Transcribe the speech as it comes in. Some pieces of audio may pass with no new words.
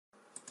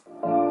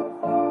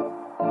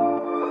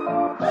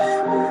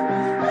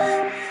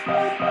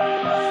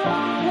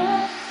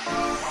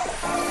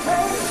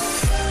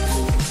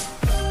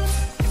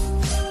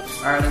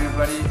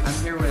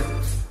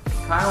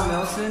Kyle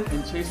Nielson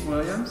and Chase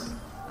Williams,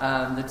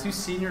 the two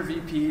senior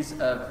VPs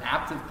of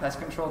Aptive Pest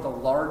Control, the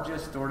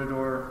largest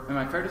door-to-door, am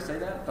I fair to say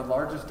that? The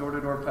largest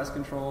door-to-door pest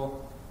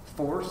control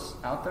force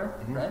out there,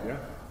 right? Yeah.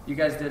 You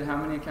guys did how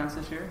many accounts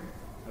this year?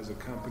 As a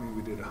company,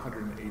 we did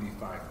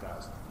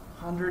 185,000.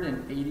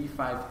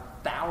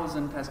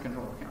 185,000 pest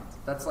control accounts.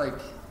 That's like,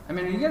 I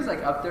mean, are you guys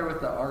like up there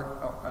with the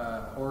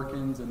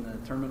Orkins and the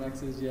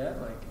Terminexes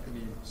yet? Like, I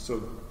mean,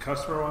 so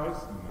customer-wise,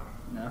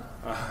 no.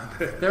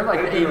 They're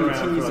like the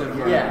ADTs of,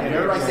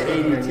 they're like the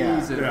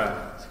ADTs of,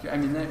 I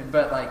mean,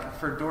 but like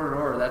for door to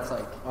door, that's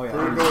like, for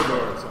door to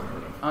door, it's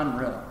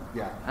unreal.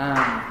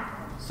 Yeah.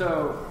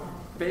 So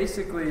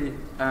basically,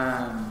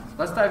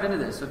 let's dive into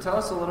this. So tell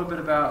us a little bit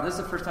about, this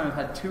is the first time I've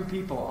had two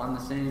people on the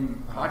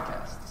same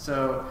podcast.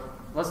 So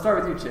let's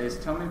start with you, Chase.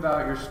 Tell me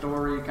about your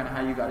story, kind of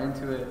how you got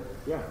into it.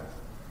 Yeah.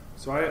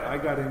 So I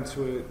got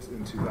into it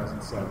in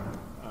 2007.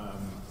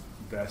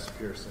 Pest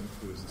Pearson,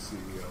 who was the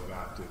CEO of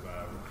Aptive,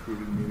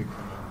 recruited me to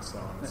come out and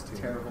sell on his team. That's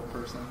a terrible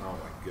person. Oh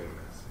my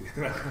goodness.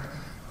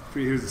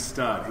 He was a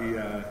stud. He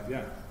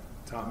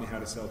taught me how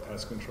to sell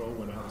pest control.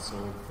 Went out and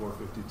sold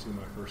 452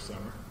 my first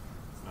summer.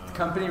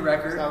 Company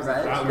record,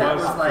 right? That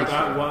was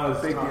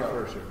big top deal.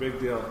 first year. Big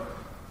deal.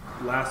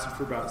 Lasted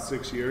for about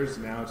 6 years.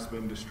 Now it's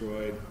been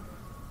destroyed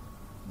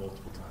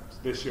multiple times.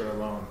 This year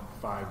alone,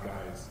 5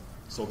 guys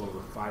sold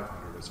over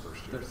 500 his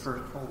first year.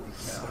 Holy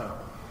cow.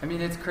 I mean,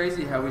 it's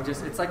crazy how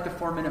it's like the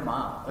 4-minute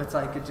mile. It's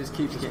like it just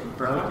keeps getting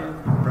broken.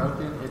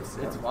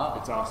 It's wild.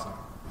 It's awesome.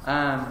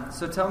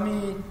 So tell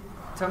me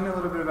a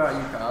little bit about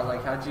you, Kyle.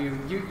 Like, how'd you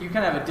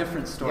kind of have a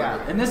different story. Yeah.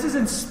 And this is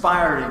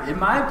inspiring. In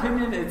my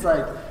opinion, it's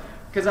like,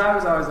 because I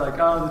was always like,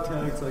 oh, the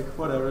tags, like,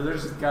 whatever.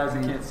 There's just guys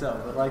that can't sell.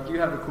 But, like,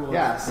 you have a cool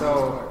so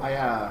story.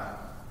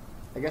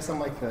 I guess I'm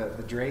like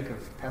the Drake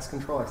of pest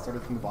control. I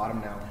started from the bottom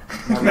now.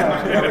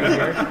 Now we're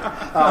here.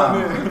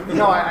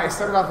 I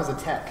started off as a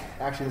tech,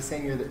 actually the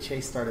same year that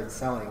Chase started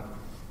selling.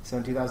 So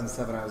in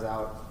 2007, I was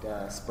out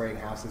spraying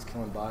houses,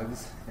 killing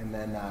bugs, and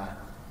then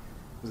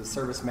was a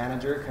service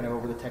manager, kind of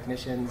over the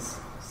technicians,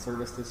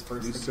 serviced his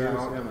first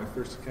account. My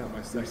first account,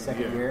 my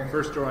second year.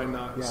 First door I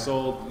knocked,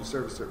 sold, you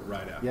serviced it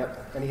right after.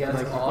 Yep, and he had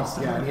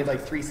awesome. and he had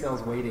like 3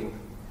 sales waiting,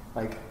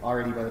 like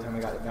already by the time I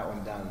got that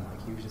one done.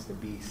 Like he was just a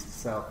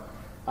beast. So.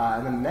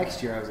 And then the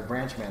next year I was a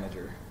branch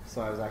manager,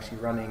 so I was actually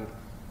running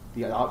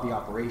the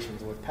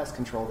operations. And with pest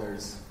control,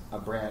 there's a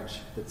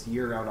branch that's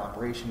year-round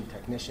operation,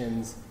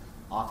 technicians,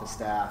 office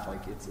staff.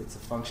 Like it's a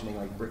functioning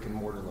like brick and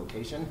mortar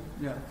location.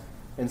 Yeah.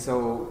 And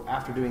so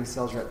after doing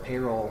sales rep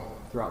payroll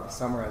throughout the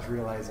summer, I was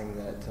realizing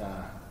that.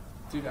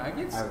 Dude, I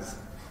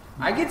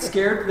get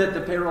scared that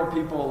the payroll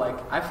people, like,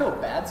 I feel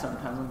bad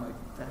sometimes. I'm like,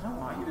 I don't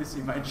want you to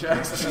see my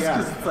checks. Just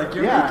 'cause it's like,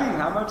 you're making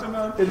how much a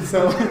month? And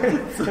so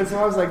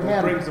I was like,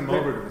 man. Brings them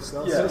over to the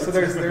sales. Yeah. So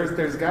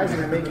there's guys that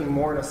are making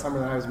more in a summer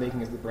than I was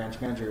making as the branch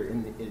manager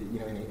in a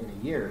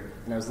year.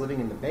 And I was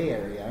living in the Bay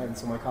Area, and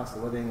so my cost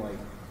of living, like,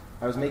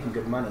 I was making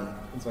good money,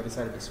 and so I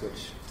decided to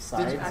switch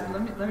sides.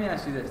 Let me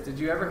ask you this. Did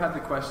you ever have the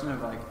question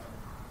of, like,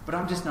 but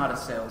I'm just not a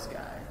sales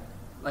guy?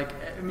 Like,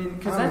 I mean,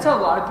 because that's how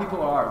a lot of people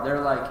are.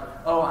 They're like,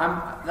 oh,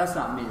 that's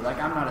not me.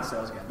 Like, I'm not a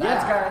sales guy.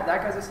 That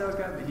guy's a sales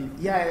guy, but he...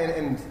 Yeah,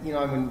 and you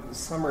know, I mean,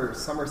 summer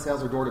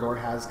sales or door-to-door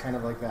has kind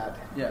of like that,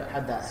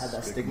 had that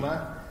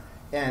stigma.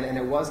 And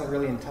it wasn't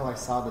really until I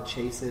saw the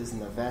Chases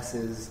and the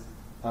Vesses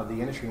of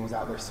the industry and was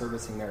out there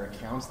servicing their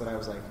accounts that I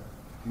was like,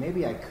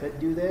 maybe I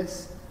could do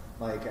this.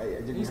 Like, I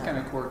didn't. He's kind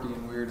of quirky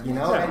and weird. You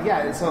know,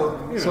 and so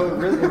it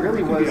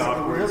really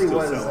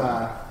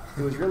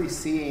was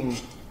seeing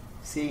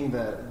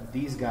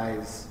these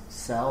guys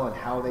sell and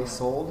how they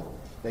sold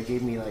that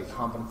gave me like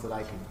confidence that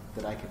I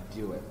could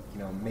do it, you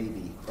know,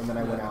 maybe. And then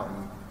I went out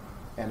and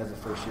end of the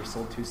first year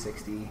sold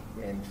 260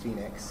 in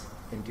Phoenix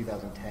in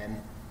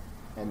 2010,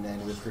 and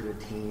then recruited a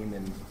team.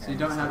 So you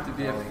don't have to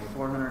be a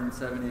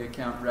 470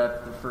 account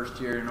rep the first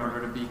year in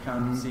order to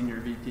become senior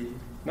VP.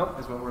 Nope,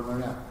 is what we're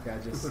learning. Yeah,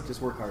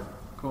 just work hard.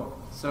 Cool.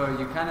 So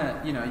you kind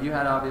of, you know, you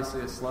had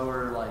obviously a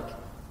slower like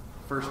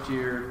first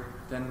year.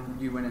 Then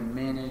you went and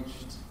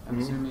managed, I'm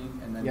assuming,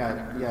 and then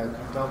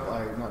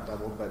not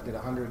doubled, but did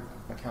 100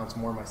 accounts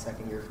more my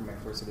second year from my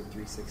first. I did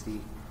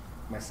 360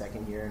 my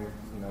second year, and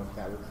you know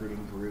that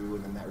recruiting grew,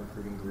 and then that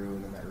recruiting grew,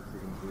 and then that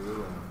recruiting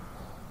grew,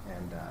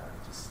 and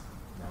just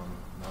now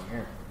I'm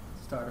here.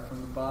 Started from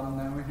the bottom,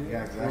 now we're here.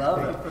 Yeah, exactly.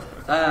 Love it.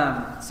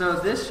 So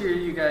this year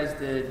you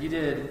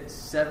did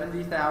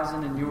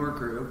 70,000 in your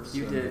group.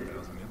 You did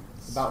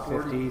about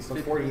 50, so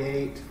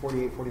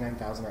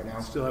 49,000 right now.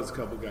 Still has a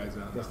couple guys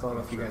out. Still have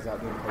a few guys out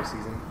doing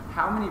postseason.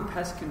 How many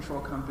pest control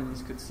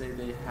companies could say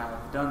they have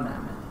done that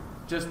many?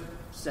 Just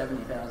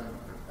 70,000.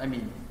 I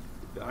mean,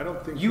 I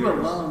don't think you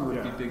alone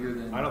would be bigger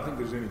than. I don't think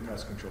there's any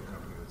pest control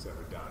company that's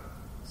ever done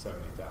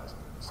 70,000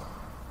 in a summer.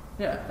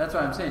 Yeah, that's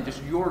what I'm saying.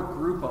 Just your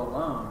group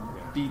alone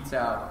beats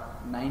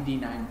out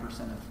 99%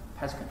 of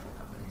pest control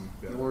companies.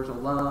 Yours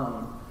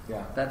alone.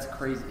 Yeah, that's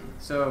crazy.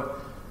 So.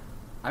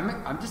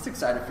 I'm just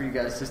excited for you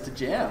guys just to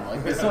jam.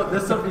 Like this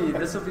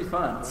will be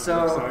fun.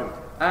 So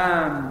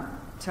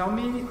tell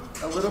me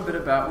a little bit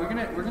about, we're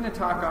gonna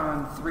talk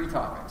on 3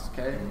 topics,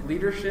 okay?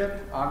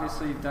 Leadership,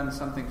 obviously you've done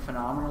something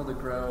phenomenal to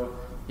grow,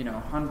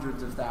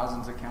 hundreds of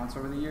thousands of accounts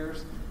over the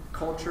years.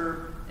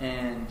 Culture,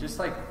 and just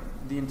like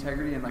the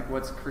integrity and like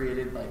what's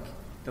created like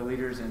the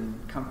leaders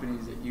and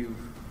companies that you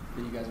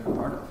guys are a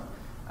part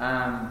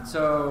of.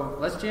 So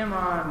let's jam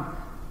on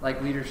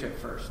like leadership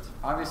first.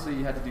 Obviously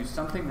you had to do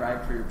something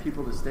right for your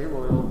people to stay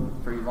loyal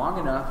for you long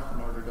enough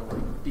in order to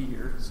like be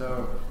here.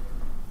 So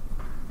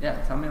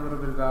yeah, tell me a little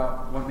bit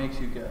about what makes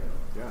you good.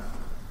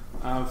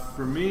 Yeah.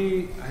 For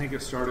me, I think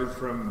it started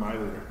from my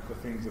leader, the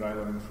things that I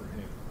learned from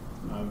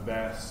him.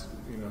 Vass,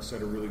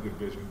 set a really good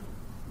vision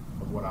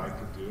of what I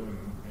could do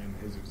and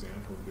his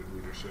example of good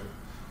leadership.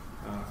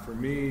 For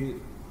me,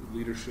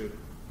 leadership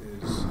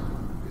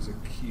is a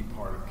key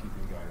part of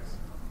keeping guys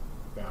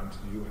bound to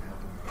you and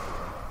helping them grow.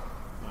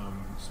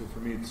 So for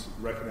me, it's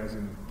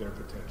recognizing their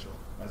potential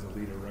as a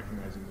leader,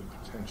 recognizing the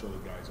potential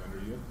of the guys under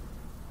you,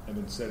 and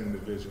then setting the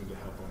vision to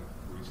help them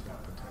reach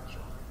that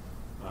potential.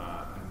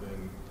 And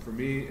then for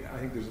me, I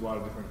think there's a lot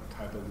of different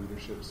type of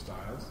leadership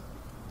styles.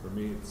 For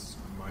me,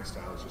 my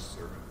style is just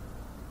servant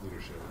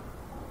leadership.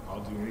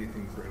 I'll do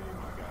anything for any of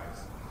my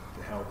guys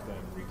to help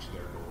them reach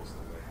their goals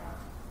that they have.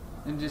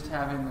 And just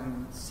having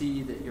them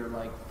see that you're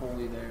like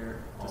fully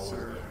there to Always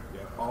serve.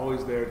 there. Yeah,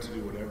 always there to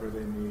do whatever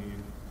they need.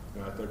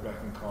 At their beck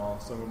and call.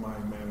 Some of my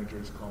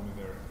managers call me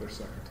their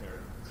secretary,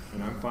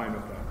 and I'm fine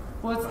with that.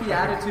 Well, it's the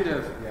attitude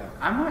of,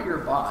 I'm not your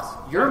boss.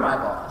 You're my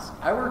boss.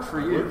 I work for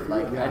you.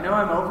 I know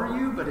I'm over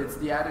you, but it's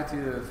the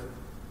attitude of,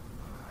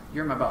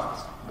 you're my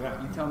boss.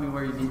 Yeah. You tell me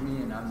where you need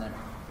me, and I'm there.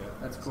 Yeah,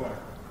 That's cool.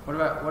 exactly.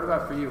 What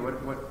about for you?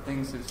 What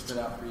things have stood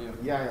out for you?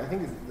 Yeah, I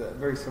think it's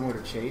very similar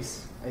to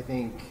Chase. I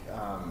think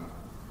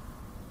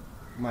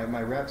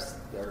my reps,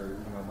 or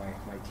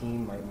my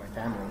team, my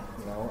family,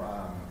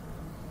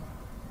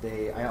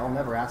 I'll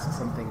never ask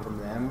something from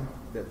them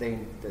that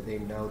they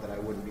know that I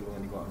wouldn't be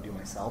willing to go out and do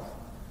myself,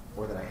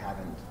 or that I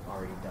haven't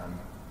already done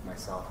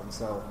myself. And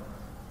so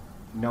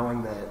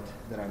knowing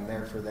that I'm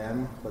there for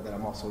them, but that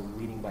I'm also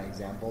leading by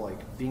example,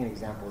 like being an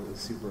example is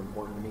super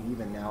important to me.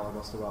 Even now,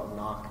 I'll still go out and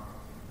knock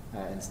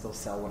and still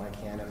sell when I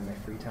can in my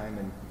free time.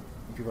 And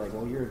people are like,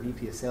 well, you're a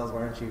VP of sales,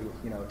 why aren't you,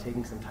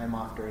 taking some time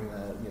off during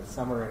the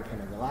summer and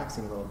kind of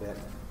relaxing a little bit?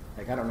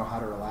 Like, I don't know how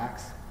to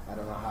relax. I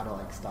don't know how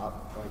to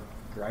stop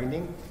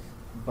grinding.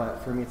 But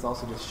for me, it's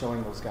also just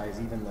showing those guys,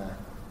 even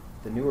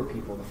the newer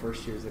people, the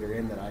first years that are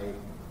in, that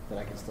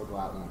I can still go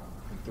out and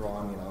throw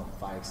on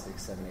 5,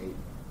 6, 7,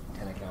 8,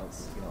 10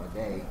 accounts a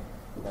day,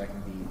 that I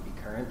can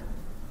be current.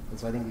 And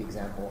so I think the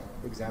example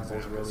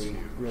is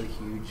really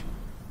huge.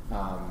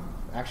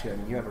 Actually,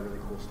 you have a really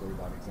cool story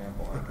about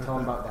example. Tell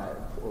them about that.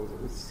 What was it?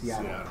 It was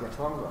Seattle. Yeah,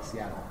 tell them about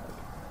Seattle.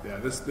 Yeah,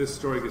 this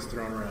story gets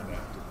thrown around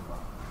after.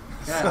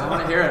 Yeah, I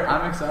want to hear it.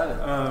 I'm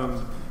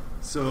excited.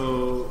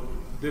 So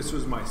this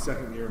was my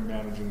second year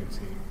managing a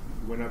team.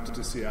 We went up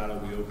to Seattle.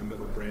 We opened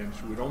up a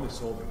branch. We'd only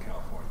sold in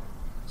California.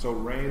 So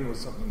rain was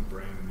something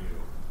brand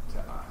new to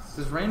us.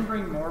 Does rain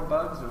bring more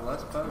bugs or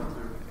less bugs?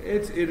 Or?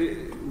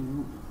 It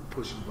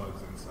pushes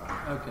bugs inside.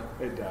 Okay.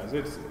 It does.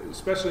 It's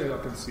especially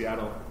up in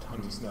Seattle,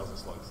 tons of snails and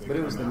slugs. But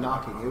it was the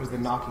knocking. It was the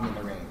knocking in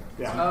the rain.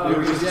 Yeah. Oh,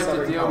 because you have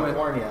to deal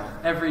California.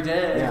 with every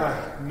day.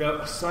 Yeah.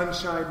 No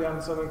sunshine down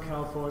in Southern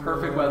California.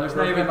 Perfect weather. It's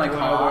not even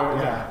hot.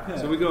 Yeah.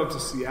 So we go up to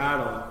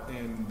Seattle,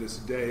 and this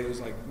day, it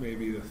was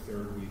maybe the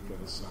third week of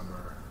the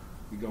summer.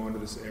 We go into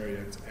this area.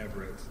 It's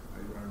Everett.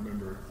 I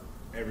remember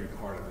every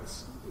part of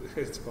this.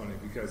 It's funny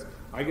because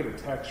I get a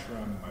text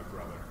from my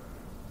brother,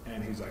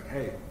 and he's like,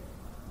 "Hey,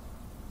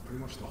 pretty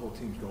much the whole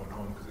team's going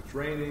home because it's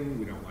raining.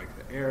 We don't like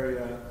the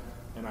area."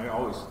 And I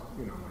always,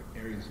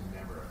 area's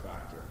never a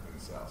factor in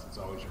sales. It's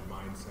always your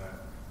mindset.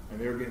 And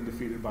they were getting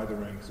defeated by the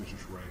rain because it was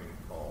just raining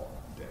all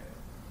day.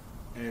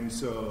 And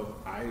so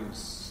I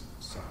was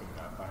sucking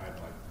it up. I had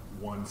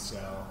one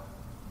sell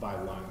by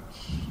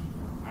lunch.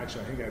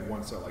 Actually, I think I had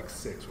one sell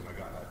 6 when I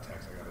got that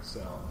text. I got a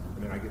sell.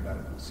 And then I get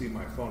see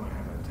my phone. I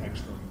have that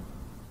text from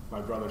my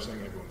brother saying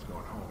everyone's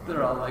going home.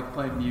 They're all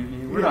playing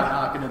mutiny. We're not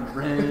knocking in the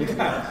rain.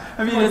 Yeah.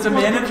 I mean, as a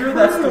manager,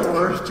 that's the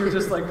worst. You're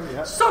just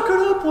suck it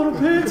up, little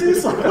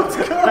pansies. Let's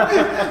go.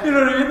 You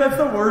know what I mean? That's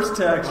the worst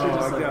text. You're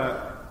just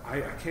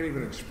I can't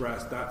even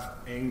express that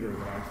anger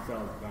that I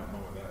felt at that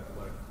moment. That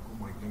oh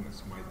my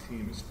goodness, my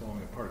team is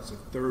falling apart. It's the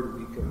third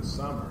week of the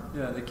summer.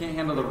 Yeah, they can't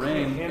handle the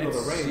rain. Can't handle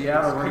the rain.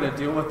 Seattle, we're going to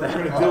deal with that.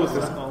 We're going to deal with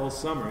this all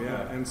summer.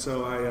 Yeah. And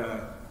so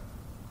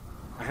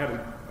I had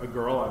a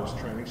girl I was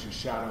training. She's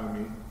shadowing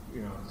me.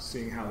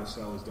 Seeing how the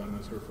sell was done. It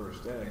was her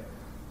first day.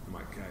 I'm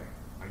like, okay,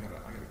 I gotta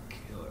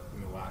kill it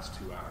in the last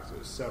 2 hours. It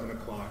was 7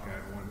 o'clock. I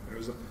had one.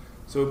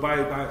 So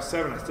by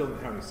 7, I still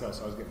didn't have any sales.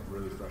 So I was getting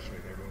really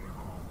frustrated. Everyone went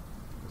home.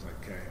 I was like,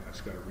 okay, I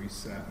just got to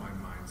reset my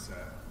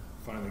mindset.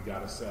 Finally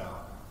got a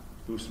sell.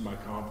 Boosted my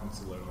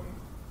confidence a little.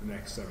 And the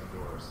next 7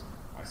 doors,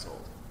 I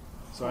sold.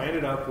 So I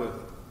ended up with,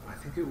 I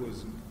think it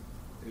was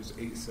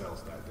 8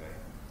 sales that day.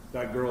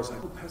 That girl's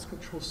like, oh, pest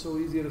control's so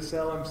easy to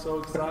sell. I'm so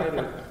excited.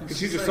 Because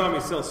she just saw me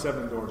sell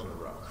 7 doors in a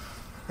row.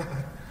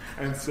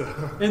 And so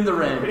in the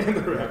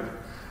rain.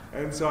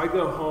 And so I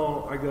go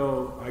home. I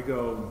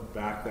go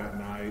back that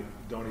night.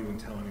 Don't even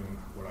tell anyone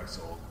what I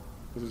sold.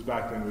 Because it was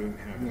back then we didn't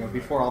have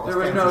before all this.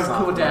 There was no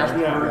cool dashboards.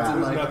 Yeah, and there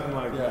was like, nothing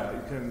like that.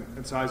 You couldn't,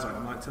 and so I was like,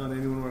 I'm not telling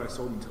anyone what I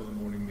sold until the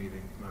morning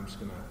meeting. And I'm just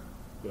going to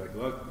be like,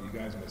 look, you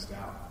guys missed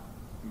out.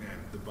 Man,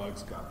 the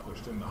bugs got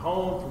pushed in the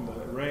home from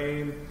the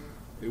rain.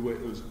 It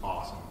was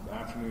awesome. The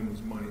afternoon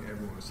was money.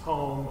 Everyone was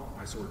home.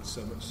 I sold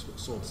 7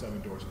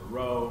 doors in a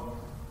row.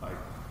 Like,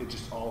 it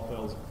just all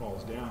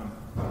falls down.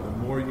 The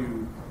more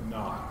you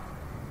knock,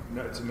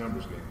 it's a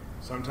numbers game.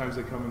 Sometimes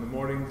they come in the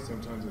morning,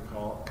 sometimes they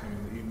come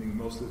in the evening.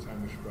 Most of the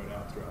time they're spread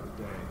out throughout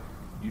the day.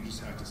 You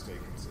just have to stay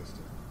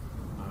consistent.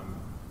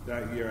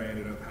 That year I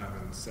ended up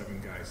having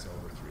 7 guys sell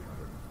over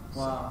 300.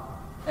 Wow.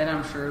 And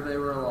I'm sure there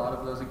were a lot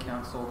of those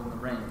accounts sold in the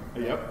rain.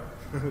 Yep.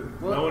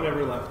 Well, no one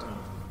ever left home.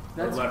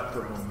 Or left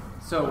for home.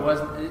 So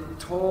it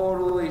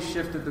totally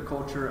shifted the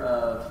culture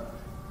of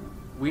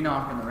we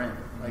knock in the rain.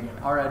 Like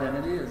our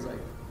identity is like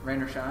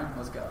rain or shine,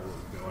 let's go.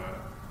 Go at it.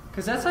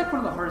 Because that's like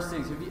one of the hardest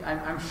things.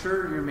 I'm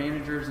sure your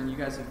managers and you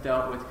guys have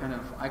dealt with kind of,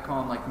 I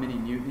call them like mini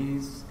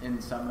mutinies in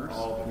summers.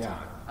 All the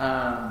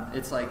time.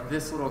 It's like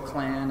this little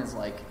clan is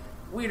like,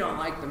 we don't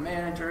like the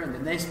manager, and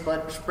then they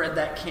spread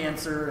that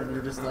cancer, and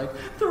you're just like,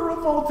 they're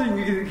revolting.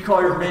 You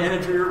call your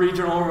manager, your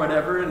regional, or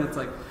whatever, and it's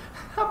like,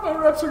 half my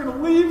reps are going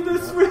to leave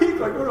this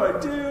week. Like, what do I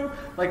do?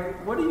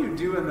 Like, what do you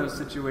do in those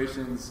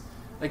situations?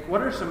 Like,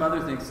 what are some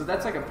other things? So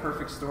that's like a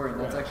perfect story,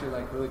 and that's actually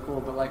like really cool.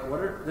 But like,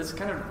 this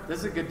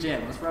is a good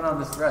jam. Let's run on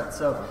this thread.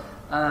 So,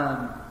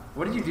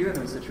 what do you do in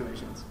those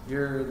situations?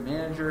 You're the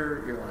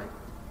manager. You're like,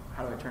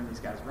 how do I turn these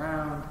guys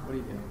around? What do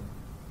you do?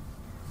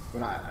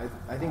 When I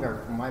think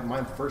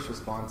my first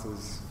response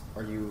is,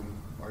 are you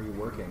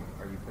working?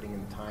 Are you putting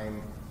in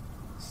time?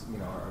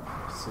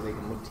 So they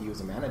can look to you as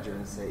a manager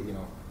and say,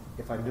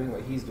 if I'm doing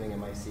what he's doing,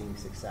 am I seeing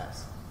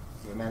success?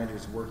 If the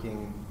manager's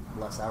working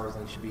less hours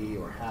than he should be,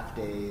 or half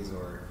days,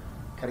 or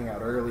cutting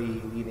out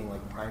early, leaving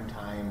like prime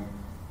time,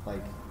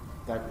 like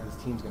that his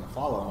team's going to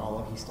follow. And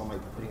although he still might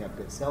be putting up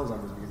good sales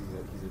numbers because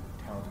he's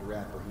a talented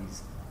rep, or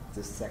he's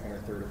his second or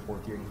third or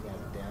fourth year and he has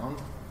it down,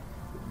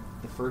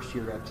 the first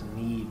year reps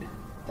need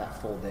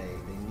that full day.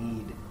 They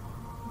need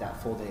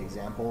that full day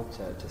example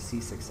to see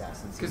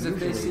success. Because if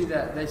they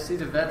see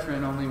the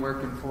veteran only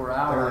working 4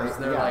 hours,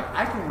 they're like,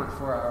 I can work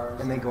 4 hours.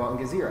 And they go out and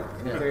get zero.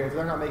 And if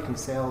they're not making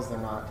sales, they're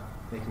not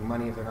making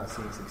money. If they're not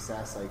seeing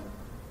success, like,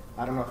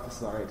 I don't know if this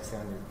is all right to say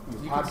on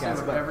your podcast, can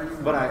say whatever you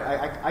but want.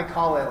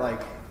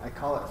 I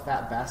call it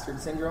fat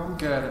bastard syndrome.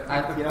 Good.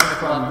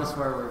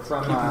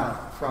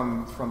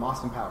 From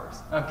Austin Powers.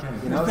 Okay.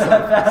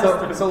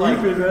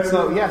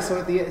 So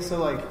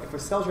if a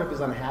sales rep is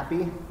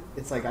unhappy,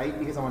 it's like, I eat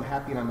because I'm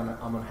unhappy, and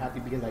I'm unhappy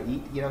because I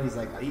eat. He's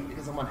like, I eat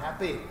because I'm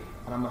unhappy,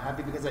 and I'm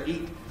unhappy because I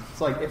eat.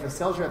 So like, if a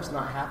sales rep's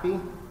not happy,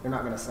 they're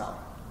not going to sell.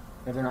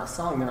 And if they're not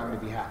selling, they're not going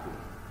to be happy.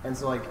 And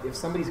so like, if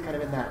somebody's kind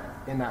of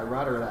in that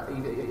rut, or that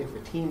if a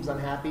team's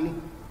unhappy,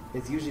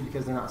 it's usually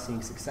because they're not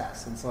seeing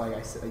success. And so like,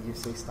 I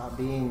just say, stop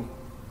being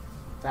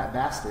that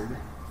bastard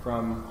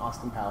from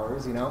Austin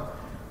Powers, And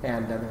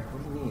they're like,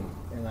 what do you mean?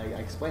 And I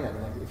explain that.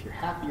 And like, if you're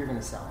happy, you're going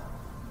to sell.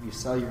 If you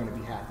sell, you're going to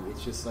be happy.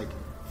 It's just like,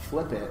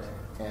 flip it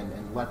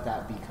and let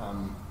that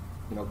become,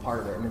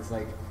 part of it. And it's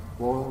like,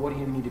 well, what do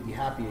you need to be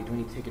happy? Do we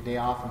need to take a day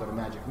off and go to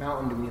Magic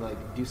Mountain? Do we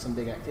like do some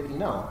big activity?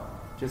 No,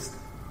 just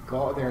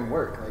go out there and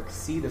work. Like,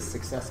 see the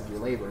success of your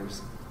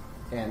labors.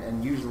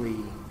 And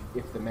usually,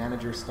 if the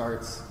manager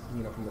starts,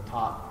 from the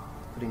top,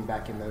 putting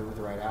back in the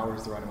right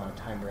hours, the right amount of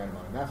time, the right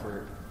amount of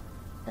effort,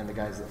 and the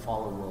guys that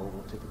follow will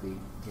typically,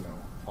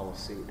 follow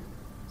suit.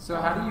 So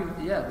how do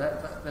you,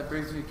 that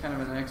brings me kind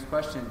of to the next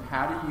question.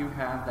 How do you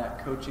have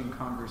that coaching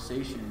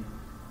conversation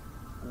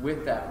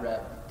with that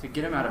rep to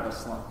get them out of a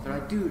slump? They're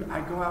like, dude,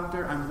 I go out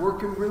there, I'm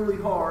working really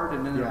hard,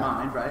 and in their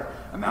mind, right?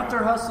 I'm out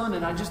there hustling,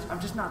 and I'm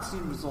just not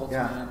seeing results,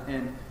 man.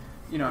 And,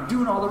 I'm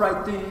doing all the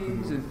right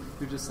things, and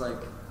you're just like,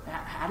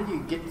 how do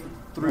you get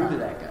through to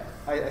that guy?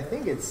 I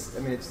think it's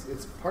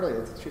part of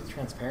it. It's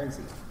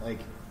transparency. Like,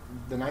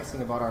 the nice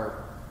thing about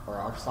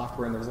our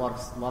software, and there's a lot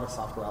of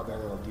software out there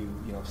that'll do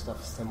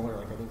stuff similar.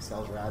 Like, I think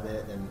Sales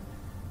Rabbit, and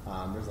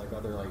there's like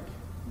other like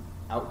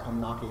outcome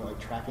knocking, like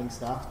tracking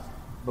stuff.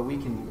 But we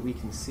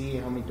can see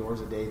how many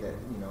doors a day that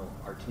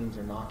our teams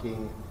are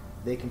knocking.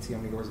 They can see how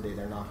many doors a day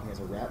they're knocking as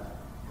a rep,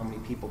 how many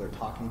people they're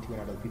talking to, and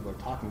how other people are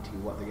talking to,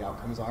 what the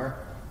outcomes are.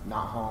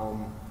 Not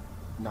home,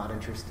 not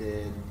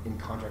interested, in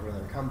contract with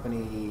another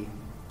company,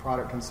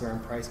 product concern,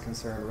 price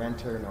concern,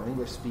 renter, no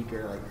English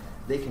speaker. Like,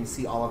 they can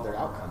see all of their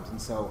outcomes.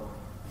 And so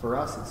for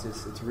us,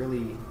 it's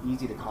really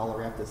easy to call a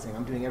rep that's saying,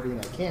 I'm doing everything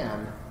I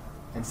can,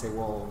 and say,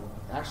 well,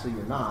 actually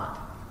you're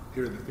not.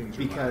 Here are the things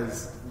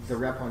because the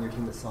rep on your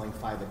team that's selling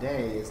 5 a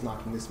day is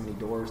knocking this many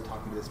doors,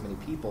 talking to this many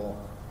people,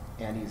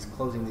 and he's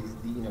closing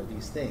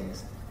these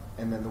things.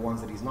 And then the ones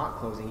that he's not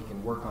closing, he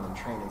can work on and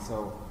train. And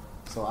so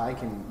I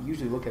can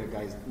usually look at a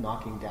guy's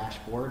knocking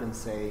dashboard and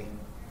say,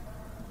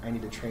 I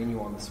need to train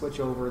you on the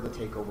switchover, the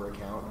takeover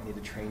account. I need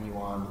to train you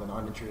on the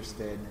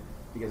non-interested,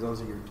 because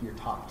those are your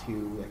top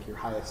two, like your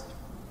highest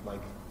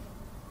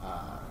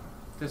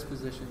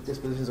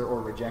dispositions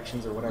or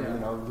rejections or whatever,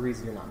 Yeah. the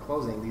reason you're not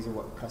closing, these are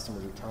what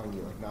customers are telling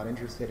you, like not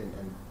interested and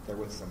they're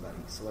with somebody.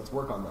 So let's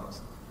work on those.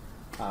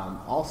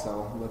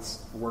 Also,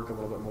 let's work a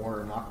little bit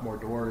more or knock more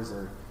doors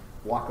or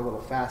walk a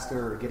little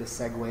faster or get a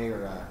Segway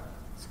or a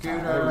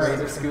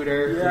Razor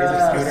scooter.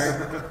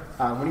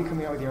 When are you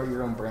coming out with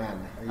your own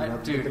brand?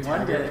 Dude,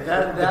 one day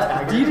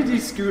that D2D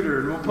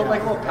scooter, we'll put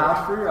like a little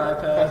pouch for your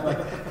iPad, like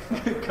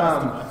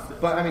customize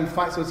it. But I mean,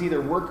 so it's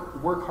either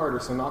work harder,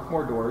 so knock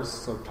more doors,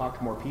 so talk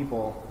to more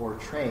people, or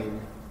train,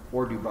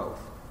 or do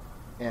both.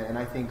 And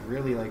I think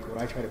really like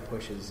what I try to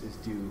push is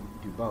do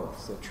both.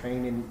 So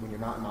train when you're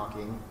not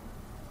knocking,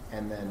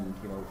 and then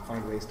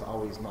find ways to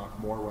always knock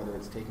more, whether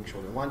it's taking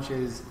shorter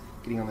lunches,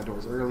 getting on the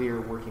doors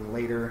earlier, working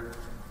later.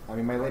 I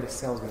mean, my latest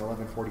sale has been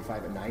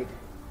 11:45 at night,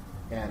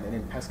 and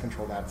in pest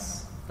control,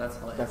 that's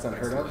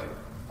unheard of.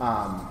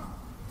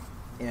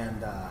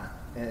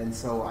 And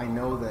so I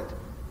know that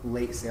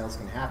late sales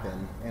can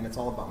happen, and it's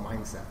all about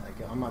mindset. Like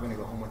I'm not going to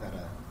go home without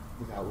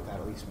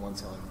at least one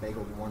sale. I've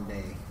bageled one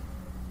day.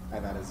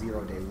 I've had a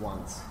 0 day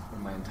once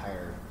in my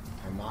entire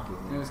time knocking.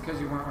 It was because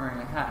you weren't wearing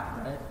a hat,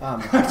 right?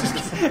 I'm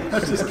just kidding.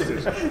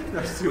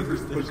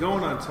 But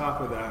going on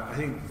top of that, I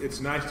think it's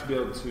nice to be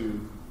able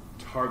to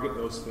target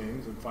those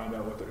things and find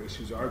out what their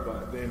issues are,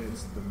 but then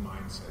it's the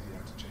mindset you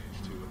have to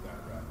change too with that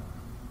rep.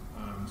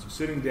 So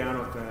sitting down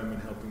with them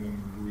and helping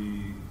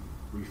them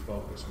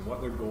refocus on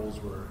what their goals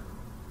were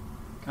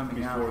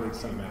coming out before they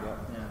came out.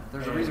 Yeah,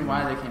 there's a reason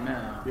why they came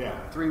out.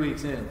 Yeah. 3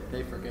 weeks in,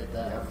 they forget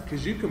that.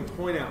 Because you can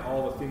point out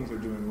all the things they're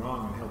doing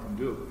wrong and help them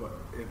do it, but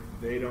if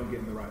they don't get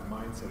in the right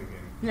mindset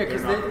again, yeah,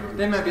 because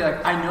they might be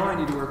like, I know I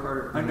need to work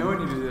harder, I know I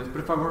need to do this, but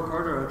if I work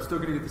harder, I'm still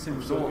going to get the same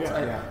results.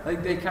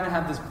 Like they kind of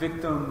have this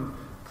victim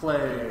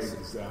play.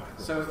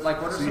 Exactly. So,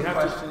 like, what are some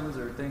questions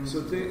or things?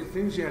 So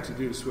things you have to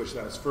do to switch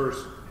that is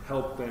first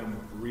help them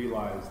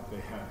realize they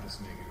have this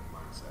negative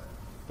mindset.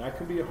 That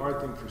can be a hard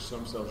thing for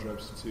some sales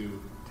reps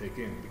to take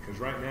in, because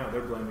right now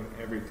they're blaming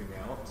everything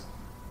else,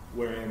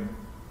 wherein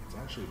it's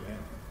actually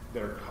them.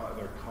 They're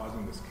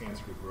causing this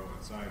cancer to grow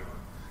inside of them.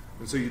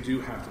 And so you do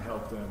have to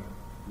help them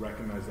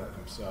recognize that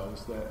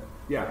themselves, that,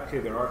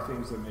 there are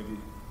things that maybe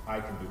I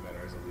can do better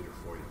as a leader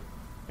for you.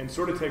 And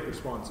sort of take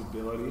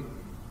responsibility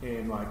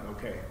and like,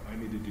 okay, I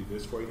need to do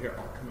this for you. Here,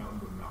 I'll come out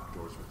and go knock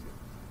doors with you.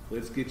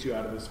 Let's get you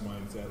out of this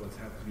mindset. Let's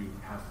have you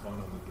have fun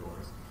on the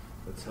doors.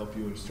 Let's help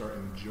you and start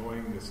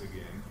enjoying this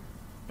again.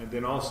 And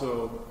then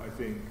also, I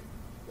think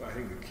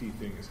the key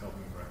thing is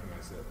helping them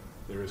recognize that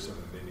there is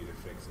something they need to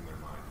fix in their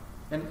mind.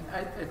 And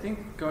I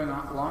think going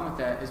along with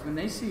that is when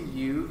they see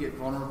you get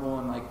vulnerable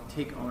and like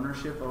take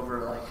ownership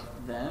over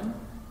like them,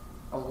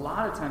 a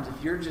lot of times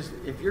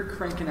if you're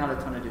cranking out a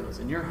ton of deals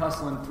and you're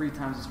hustling 3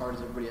 times as hard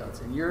as everybody else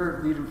and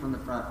you're leading from the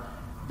front,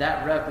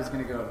 that rep is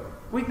going to go,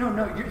 wait, no,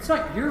 it's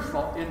not your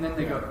fault. And then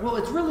they go, well,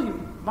 it's really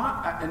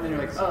my, and then you're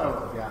like,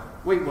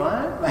 wait,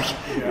 what? Like,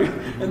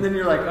 and then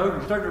you're like, oh,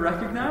 you're starting to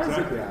recognize?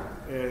 Exactly.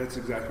 Yeah, that's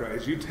exactly right.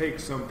 As you take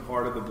some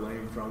part of the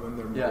blame from them,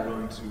 they're more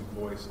willing to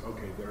voice,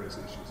 okay, there is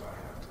issues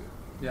I have too.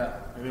 Yeah.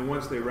 And then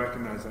once they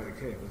recognize that,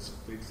 okay, let's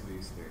fix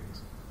these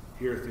things.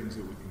 Here are things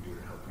that we can do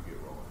to help you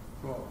get rolling.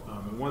 Cool.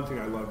 And one thing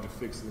I love to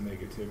fix the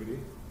negativity,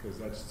 because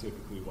that's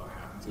typically what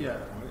happens at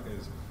that point,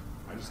 is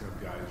I just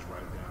have guys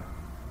write down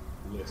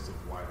a list of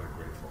why they're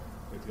grateful.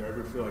 If you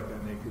ever feel like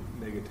that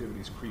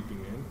negativity is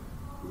creeping in,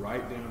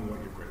 write down what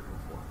you're grateful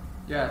for.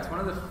 Yeah, it's one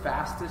of the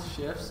fastest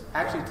shifts.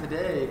 Actually,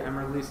 today I'm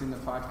releasing the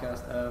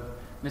podcast of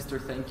Mr.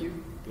 Thank You.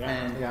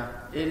 And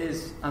it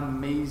is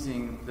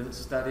amazing, the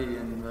study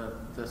and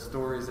the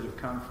stories that have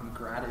come from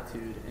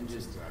gratitude and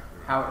just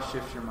how it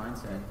shifts your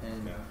mindset.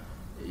 And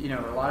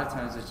a lot of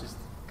times it's just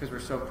because we're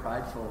so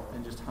prideful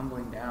and just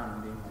humbling down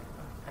and being like,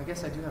 I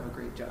guess I do have a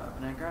great job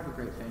and I have a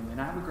great family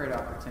and I have a great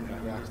opportunity.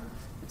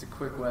 It's a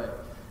quick way.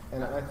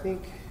 And I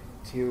think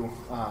too,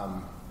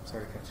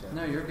 sorry to cut you.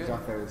 No, you're good.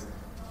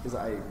 Is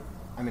I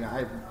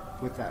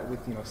with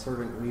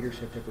servant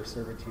leadership or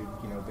servitude,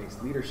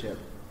 based leadership,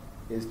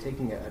 is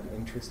taking an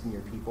interest in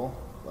your people,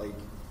 like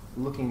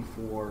looking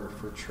for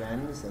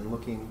trends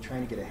and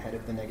trying to get ahead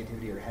of the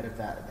negativity or ahead of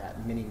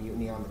that mini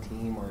mutiny on the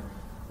team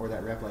or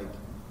that rep, like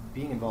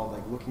being involved,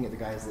 like looking at the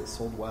guys that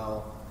sold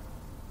well,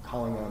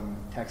 calling them,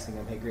 texting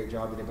them, hey, great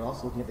job today, but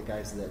also looking at the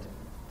guys that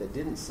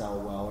didn't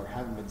sell well or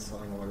haven't been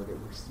selling well or that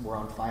were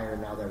on fire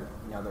and now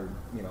they're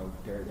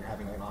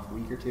having an off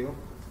week or two.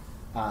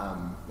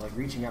 Like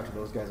reaching out to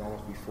those guys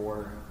almost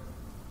before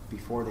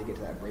they get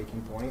to that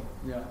breaking point.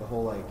 Yeah. The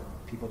whole like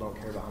people don't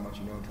care about how much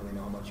you know until they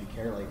know how much you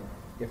care. Like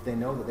if they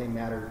know that they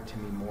matter to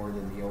me more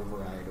than the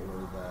override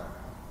or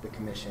the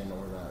commission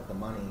or the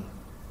money,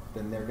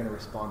 then they're going to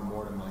respond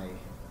more to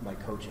my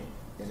coaching.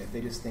 And if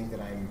they just think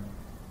that I'm,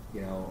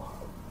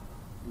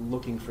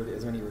 looking for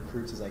as many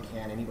recruits as I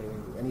can,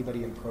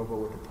 anybody in Provo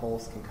with a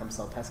pulse can come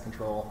sell pest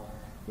control,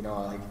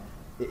 like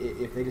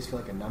if they just feel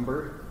like a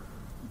number,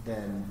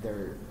 then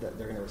they're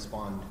going to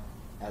respond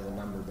as a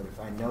number. But if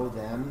I know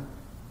them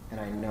and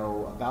I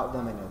know about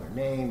them, I know their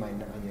name, I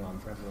know I'm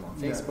friends with them on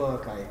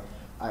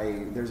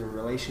Facebook, there's a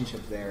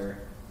relationship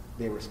there,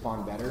 they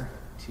respond better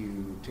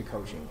to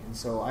coaching. And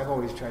so I've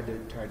always tried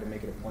to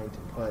make it a point to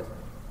put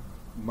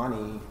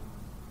money,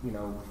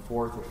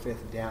 fourth or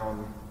fifth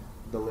down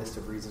the list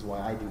of reasons why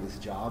I do this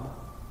job,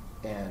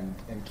 and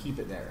keep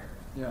it there.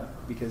 Yeah.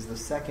 Because the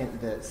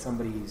second that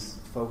somebody's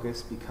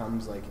focus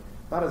becomes like,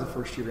 not as a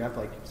first year rep,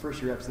 like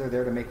first year reps, they're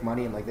there to make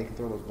money and like they can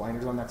throw those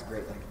blinders on, that's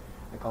great. Like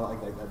I call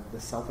it like the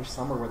selfish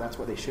summer, where that's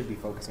what they should be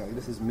focusing on. Like,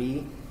 this is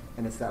me,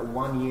 and it's that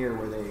 1 year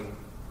where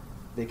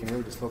they can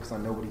really just focus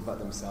on nobody but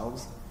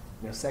themselves.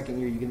 Second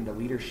year you get into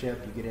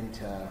leadership, you get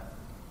into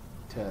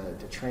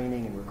to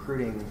training and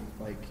recruiting.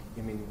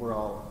 We're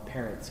all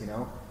parents,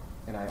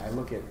 and I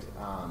look at,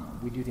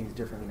 we do things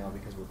differently now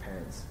because we're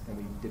parents, and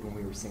we did when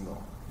we were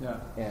single. Yeah.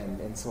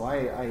 And so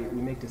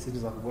we make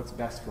decisions off of what's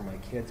best for my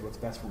kids, what's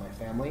best for my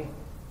family,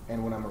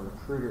 and when I'm a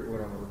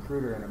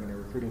recruiter and I'm in a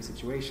recruiting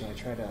situation, I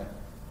try to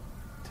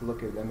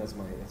look at them as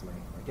my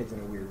kids in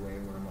a weird way,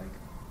 where I'm like,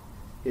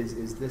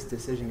 is this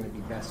decision going to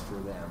be best for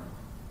them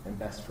and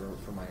best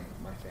for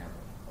my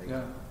family?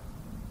 Yeah.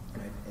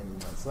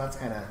 And so that's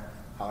kind of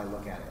how I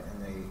look at it,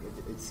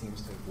 and it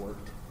seems to have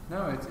worked.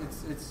 No,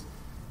 it's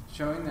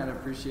showing that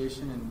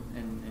appreciation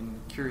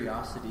and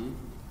curiosity,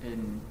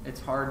 and it's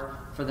hard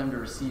for them to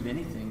receive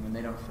anything when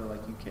they don't feel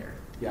like you care.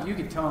 Yeah. You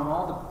can tell them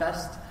all the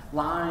best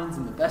lines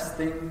and the best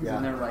things, Yeah.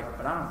 and they're like,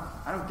 but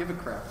I don't give a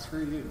crap.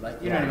 Screw you. Know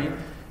what I mean?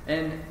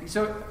 And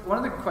so one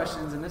of the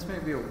questions, and this may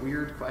be a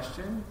weird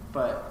question,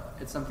 but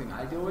it's something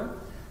I deal with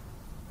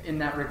in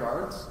that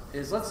regards,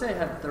 is let's say I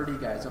have 30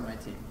 guys on my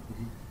team.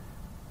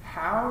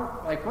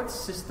 Mm-hmm. What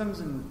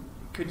systems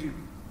could you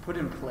put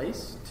in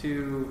place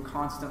to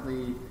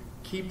constantly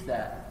keep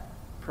that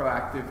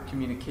proactive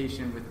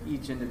communication with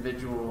each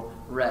individual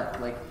rep?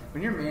 Like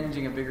when you're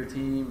managing a bigger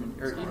team,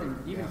 or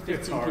even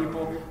 15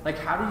 people, like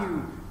how do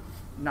you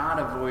not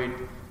avoid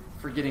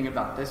forgetting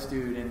about this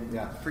dude and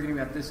forgetting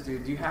about this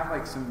dude? Do you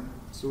have some...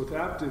 So with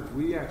Aptive,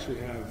 we actually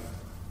have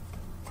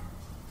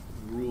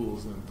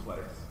rules in place,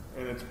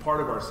 and it's part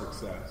of our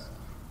success,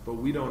 but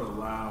we don't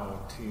allow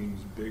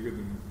teams bigger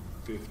than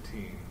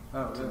 15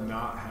 to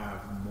not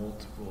have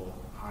multiple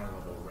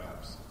high-level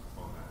reps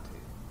on that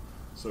team.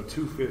 So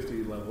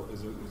 250 level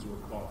is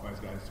what qualifies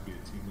guys to be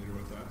a team leader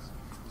with us.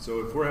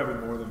 So if we're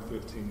having more than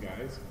 15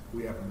 guys,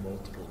 we have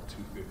multiple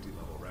 250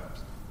 level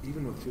reps.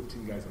 Even with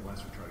 15 guys,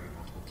 unless we try to get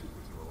multiple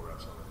 250 level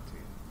reps on that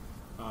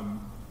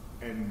team.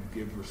 And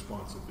give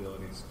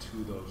responsibilities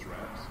to those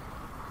reps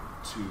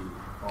to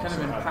also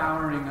kind of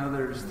empowering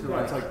others to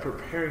it's like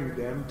preparing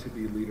them to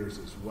be leaders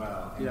as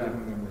well, and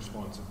giving them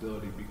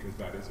responsibility, because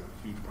that is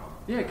a huge problem.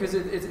 Yeah, because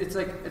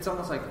it's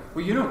almost like,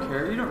 well, you don't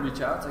care, you don't reach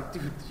out. It's like,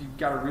 dude, you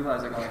got to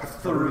realize I got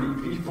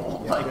 30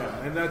 people.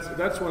 And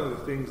that's one of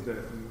the things that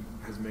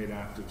has made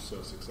Aptive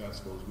so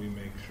successful, is we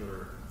make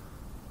sure,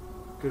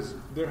 because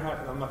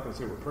I'm not going to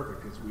say we're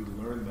perfect, because we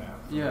learned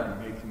that from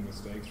making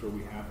mistakes where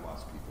we have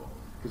lost people,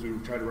 because we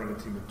tried to run a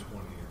team of 20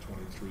 or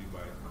 23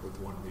 with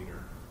one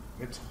leader.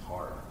 It's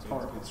hard.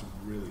 It's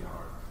really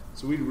hard.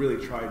 So we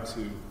really tried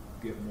to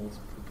get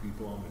multiple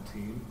people on the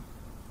team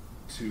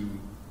to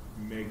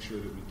make sure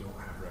that we don't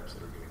have reps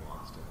that are getting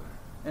lost in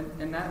there.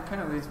 And that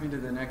kind of leads me to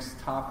the next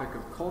topic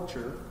of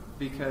culture,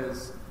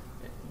 because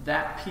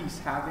that piece,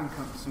 having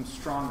some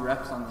strong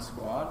reps on the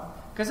squad,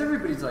 because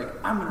everybody's like,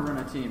 I'm going to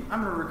run a team,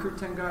 I'm going to recruit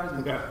 10 guys,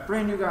 and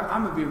brand new guy,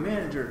 I'm going to be a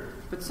manager.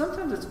 But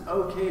sometimes it's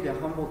okay to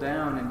humble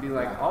down and be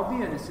like, I'll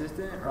be an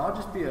assistant, or I'll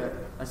just be a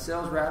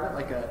sales rabbit,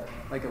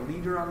 like a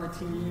leader on the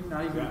team,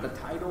 not even with the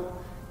title.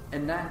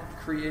 And that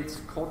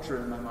creates culture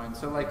in my mind.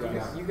 So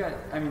you guys,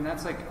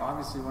 that's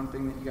obviously one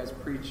thing that you guys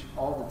preach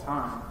all the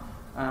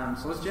time.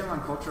 So let's jam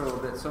on culture a little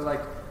bit. So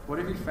what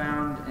have you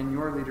found in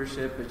your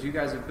leadership as you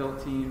guys have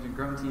built teams and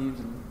grown teams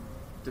and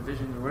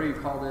divisions, or what do you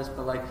call this?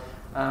 But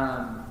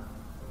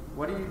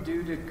what do you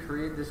do to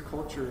create this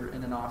culture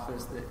in an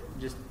office that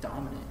just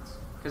dominates?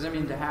 Because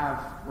to have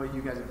what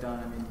you guys have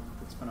done,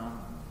 it's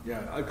phenomenal.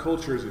 Yeah,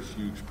 culture is a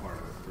huge part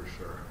of it for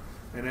sure,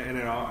 and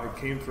it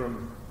came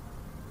from,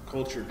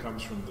 culture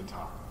comes from the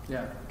top.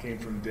 Yeah, it came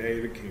from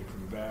Dave, it came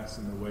from Bess,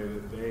 and the way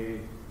that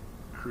they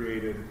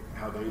created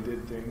how they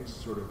did things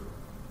sort of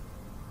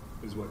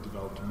is what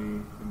developed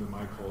me into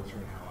my culture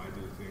and how I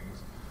do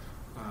things.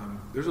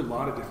 There's a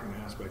lot of different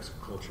aspects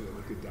of culture that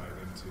we could dive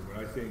into, but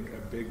I think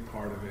a big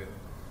part of it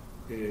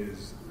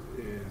is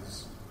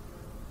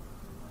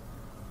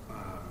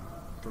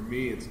for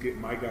me, it's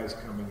getting my guys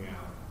coming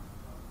out,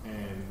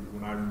 and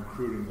when I'm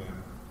recruiting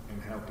them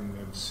and helping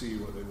them see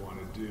what they want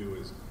to do,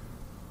 is,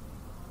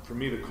 for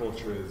me, the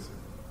culture is,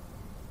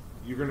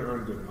 you're going to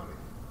earn good money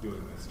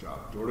doing this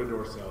job.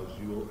 Door-to-door sales,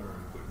 you will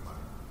earn good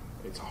money.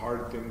 It's a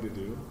hard thing to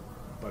do,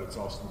 but it's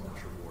also the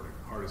most rewarding.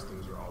 Hardest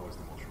things are always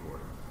the most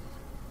rewarding.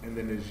 And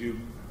then as you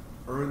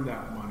earn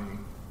that money,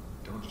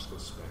 don't just go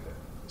spend it.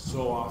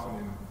 So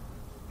often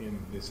in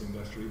this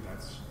industry,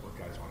 that's what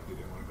guys want to do.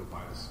 They want to go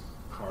buy this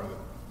car, that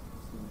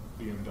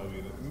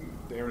BMW, that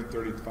they earn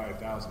 $35,000,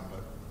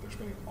 but they're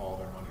spending all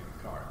their money on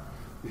the car.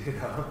 You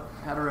know?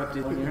 Had a rep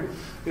deal here.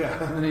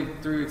 Yeah. And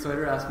then 3 weeks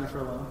later asked me for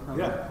a loan.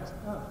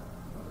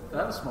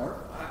 That was smart.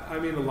 I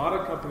mean, a lot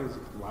of companies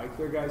like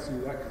their guys to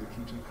do that because it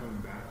keeps them coming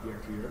back year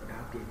after year.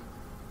 Aptive,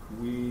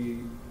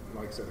 we,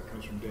 like I said, it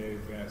comes from Dave,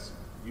 Vest.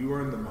 You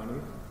earn the money,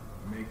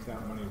 make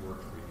that money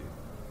work for you.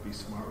 Be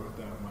smart with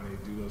that money,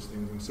 do those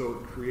things. And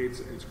so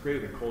it's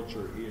created a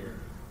culture here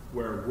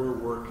where we're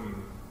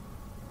working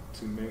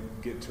to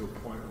get to a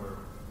point where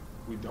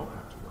we don't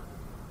have to work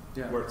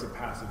anymore, where it's a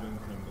passive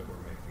income that we're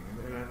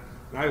making.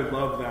 And I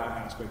love that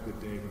aspect that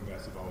Dave and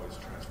Vest have always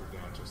transferred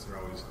down to us. They're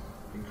always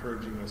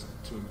encouraging us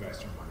to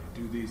invest our money,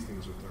 do these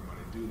things with our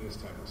money, do this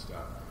type of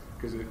stuff.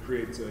 Because it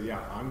creates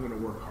I'm going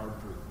to work hard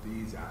for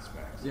these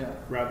aspects. Yeah.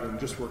 Rather than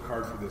just work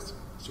hard for this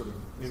sort of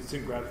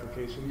instant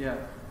gratification. Yeah.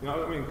 You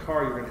know, I mean,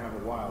 car you're going to have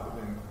a while, but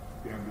then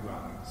you have to go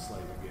out and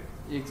slave again.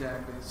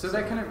 Exactly. So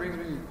that kind of brings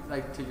me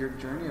like to your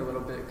journey a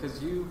little bit,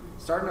 because you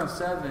started in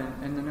 07,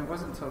 and then it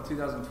wasn't until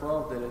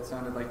 2012 that it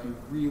sounded like you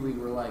really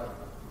were like,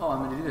 oh, I'm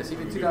going to do this.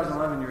 Even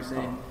 2011, you were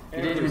saying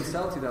you didn't even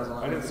sell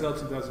 2011. I didn't sell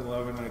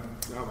 2011.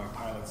 I got my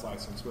pilot's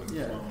license, went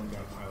and flown,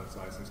 got a pilot's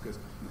license because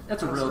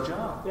that's a real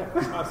job. Yeah,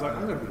 I was like,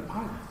 I'm going to be a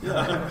pilot.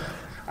 Yeah.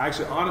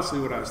 Actually, honestly,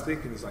 what I was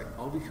thinking is like,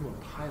 I'll become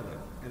a pilot,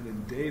 and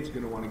then Dave's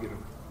going to want to get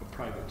a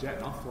private jet,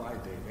 and I'll fly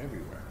Dave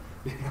everywhere.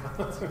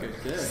 That's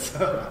good.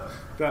 So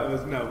that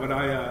was but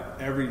I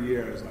every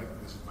year I was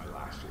like, this is my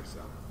last year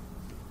sell.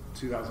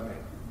 2008,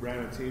 ran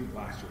a team,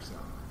 last year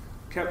sell.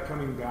 Kept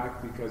coming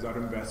back because I'd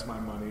invest my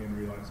money and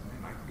realized,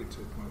 man, I could get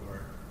to a point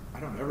where I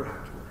don't ever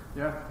have to work.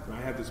 Yeah. And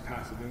I had this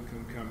passive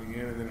income coming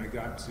in, and then I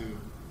got to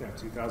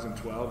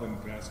 2012,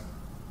 and Vest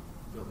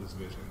built this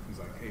vision. He's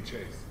like, hey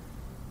Chase,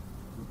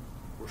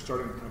 we're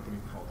starting a company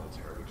called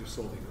Altair. We just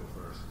sold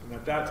EcoFirst, and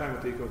at that time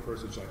with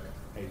EcoFirst, it's like,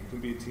 hey, you can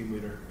be a team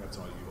leader. That's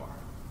all you are.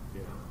 You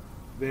know.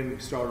 Then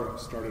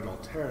started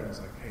Altair, and it's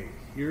like, hey,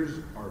 here's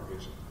our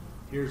vision.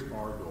 Here's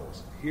our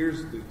goals.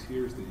 Here's the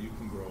tiers that you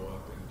can grow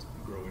up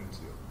and grow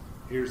into.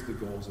 Here's the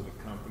goals of the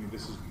company.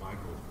 This is my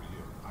goal for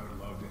you. I would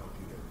love to help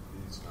you hit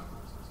these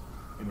numbers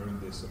and earn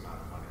this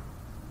amount of money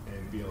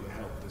and be able to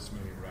help this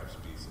many reps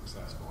be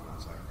successful. And I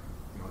was like,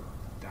 you know,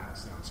 that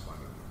sounds fun.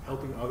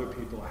 Helping other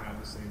people have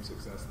the same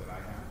success that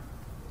I had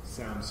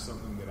sounds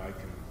something that I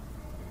can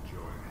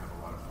enjoy and have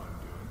a lot of fun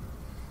doing.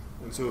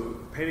 And so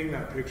painting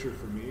that picture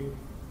for me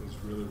is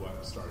really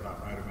what started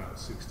off. I had about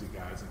 60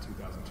 guys in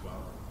 2012,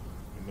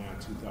 and now in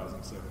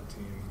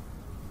 2017,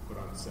 put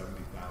on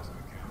 70,000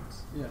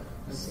 accounts. Yeah.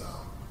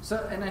 So,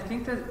 and I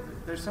think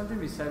that there's something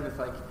to be said with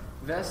like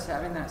Vest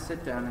having that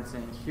sit down and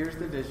saying, here's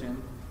the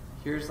vision,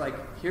 here's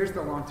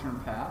the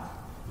long-term path,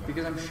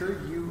 because I'm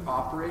sure you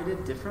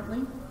operated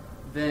differently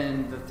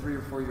than the 3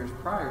 or 4 years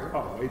prior.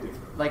 Oh, way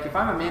different. Like if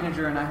I'm a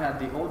manager and I had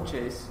the old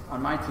Chase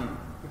on my team,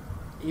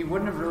 he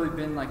wouldn't have really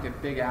been like a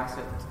big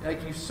asset.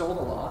 Like you sold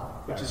a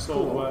lot, which is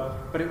cool,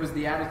 but it was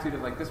the attitude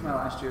of like, this is my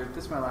last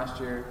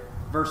year,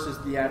 versus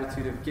the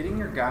attitude of getting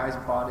your guys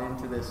bought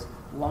into this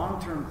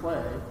long-term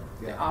play.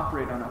 They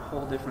operate on a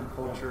whole different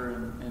culture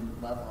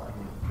and level.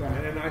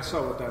 And I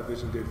saw what that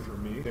vision did for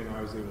me, and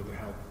I was able to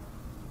help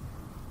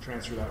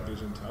transfer that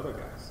vision to other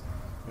guys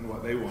and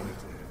what they wanted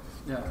to hit.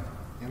 Yeah.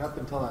 And up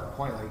until that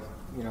point, like,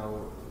 you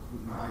know,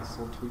 I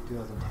sold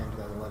 2010,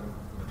 2011,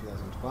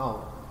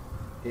 2012,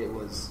 it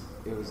was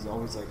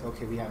always like,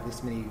 okay, we have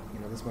this many,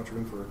 this much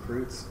room for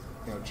recruits.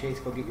 You know, Chase,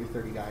 go get your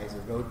 30 guys,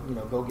 or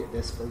go get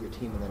this, fill your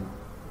team, and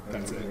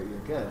then you're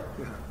good.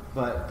 Yeah.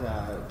 But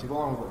to go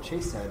on with what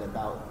Chase said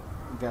about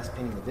Vest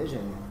painting the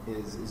vision,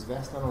 is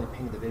Vest not only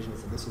painted the vision and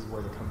said this is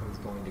where the company's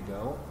going to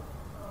go,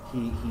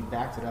 he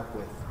backed it up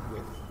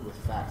with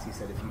facts. He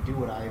said, if you do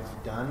what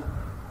I've done,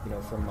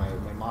 from my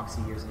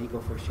Moxie years and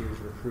EcoFirst years,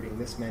 recruiting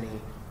this many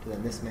to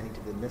then this many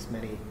to then this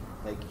many,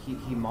 like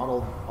he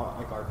modeled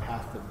like our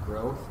path of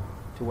growth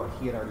to what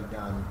he had already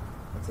done,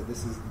 and said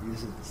this is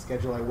the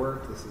schedule I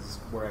worked, this is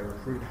where I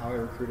recruited, how I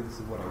recruited, this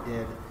is what I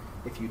did.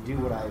 If you do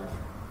what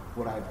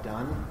I've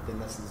done, then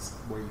this is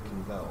where you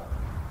can go.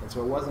 And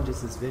so it wasn't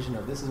just this vision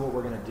of this is what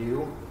we're going to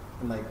do,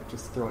 and like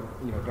just throw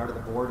it, dart at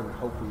the board and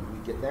hope we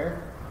get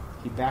there.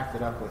 He backed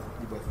it up with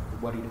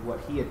what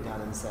he had done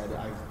and said,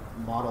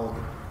 I've modeled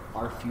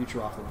our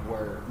future off of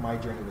where my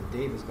journey with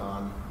Dave has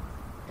gone,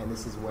 and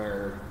this is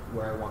where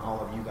I want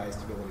all of you guys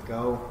to be able to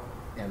go,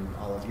 and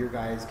all of your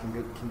guys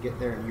can get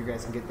there, and you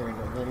guys can get there. And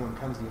if anyone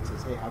comes to you and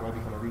says, hey, how do I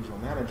become a regional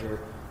manager?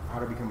 How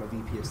do I become a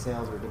VP of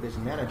sales or a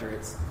division manager?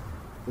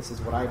 This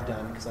is what I've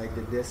done because I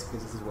did this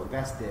because this is what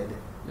Vest did.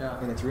 Yeah.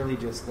 And it's really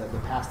just the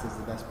past is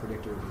the best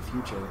predictor of the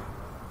future.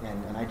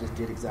 And I just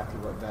did exactly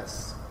what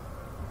Vest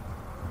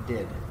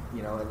did,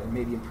 and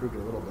maybe improved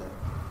a little bit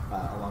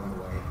along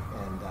the way,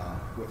 and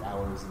with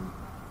hours and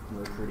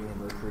recruiting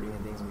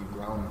and things, and we've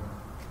grown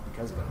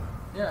because of it.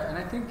 Yeah, and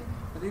I think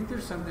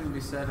there's something to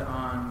be said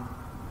on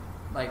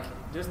like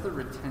just the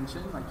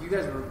retention. Like you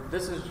guys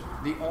this is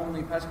the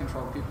only pest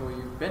control people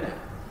you've been at.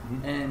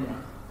 Mm-hmm. And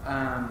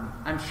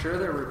I'm sure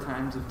there were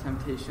times of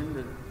temptation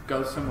to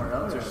go somewhere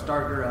else or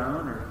start your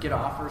own or get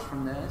offers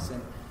from this.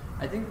 And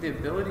I think the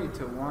ability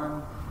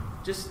to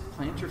just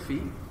plant your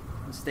feet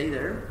and stay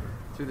there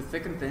through the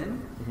thick and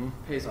thin,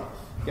 pays off.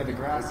 Yeah, the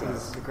grass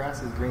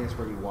is greenest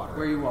where you water.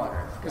 Where you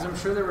water. Because I'm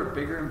sure there were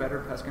bigger and better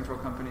pest control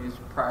companies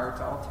prior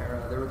to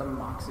Altera. There were the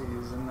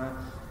Moxies and the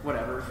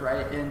whatevers,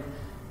 right?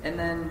 And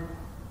then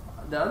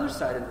the other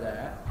side of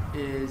that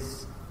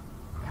is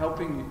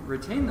helping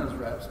retain those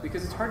reps,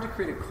 because it's hard to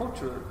create a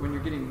culture when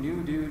you're getting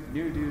new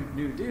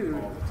dude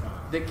all the time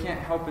that can't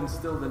help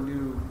instill the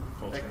new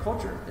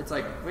culture. It's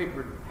like, wait,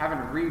 we're having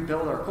to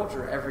rebuild our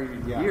culture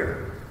every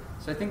year.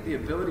 So I think the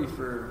ability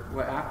for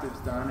what Aptive's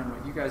done and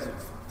what you guys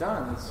have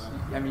done is,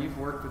 I mean, you've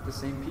worked with the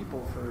same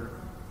people for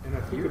and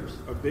I think years.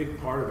 A big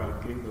part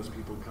about getting those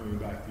people coming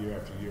back year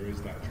after year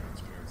is that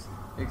transparency.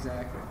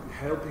 Exactly.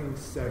 Helping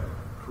set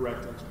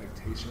correct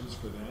expectations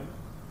for them.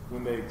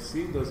 When they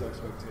exceed those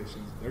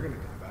expectations, they're going to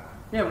come back.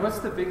 Yeah, what's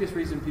the biggest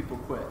reason people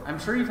quit? I'm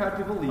sure you've had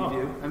people leave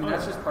you. I mean,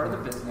 that's just part of the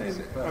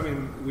business. I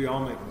mean, we all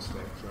make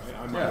mistakes, right?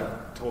 I might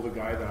have told a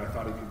guy that I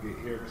thought he could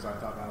get here because I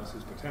thought that was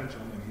his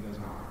potential, and he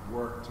doesn't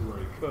work to where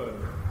he could,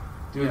 or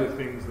do the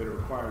things that it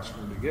requires for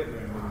him to get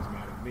there, and then he's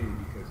mad at me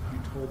because you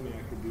told me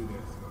I could do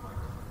this. And I'm like,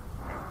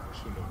 I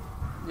shouldn't have.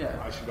 Yeah.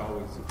 I should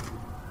always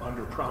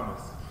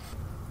under-promise.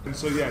 And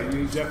so,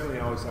 you definitely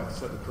always have to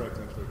set the correct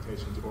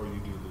expectations, or you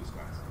do lose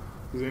guys.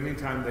 Because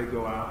anytime they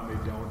go out and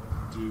they don't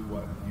do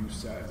what you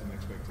set as an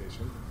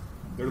expectation,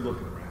 they're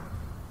looking around.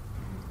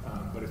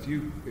 But if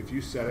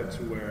you set it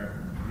to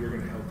where you're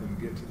going to help them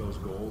get to those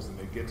goals, and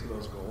they get to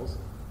those goals,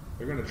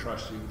 they're going to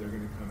trust you. They're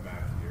going to come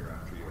back year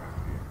after year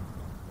after year.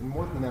 And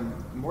more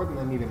than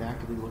them even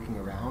actively looking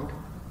around,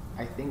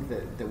 I think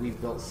that we've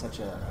built such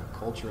a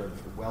culture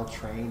of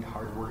well-trained,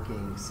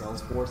 hard-working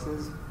sales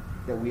forces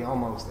that we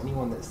almost,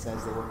 anyone that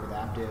says they work with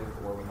Aptive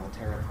or with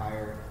Altera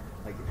prior,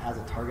 like, it has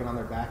a target on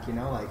their back,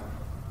 like,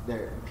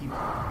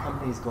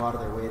 companies go out of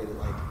their way to,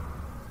 like,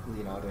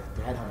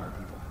 to headhunt on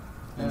people.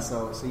 And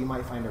so you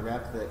might find a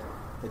rep that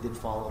did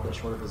fall a little bit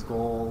short of his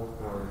goal,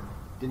 or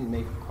didn't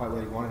make quite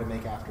what he wanted to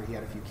make after he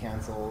had a few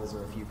cancels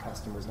or a few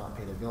customers not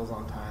pay their bills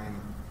on time,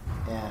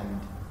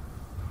 and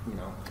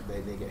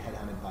they get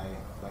headhunted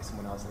by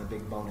someone else in a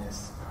big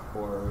bonus,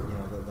 or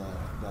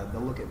the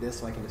look at this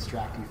so I can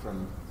distract you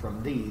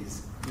from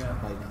these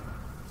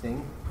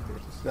thing.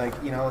 Like,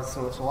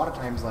 so a lot of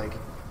times, like,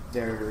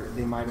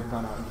 they might have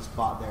gone out and just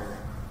bought that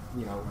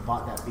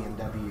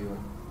BMW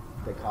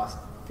that cost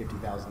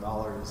 $50,000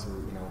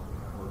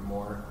 or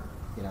more,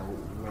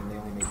 when they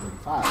only made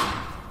 35,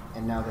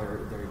 and now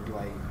do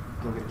I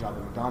go get a job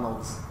at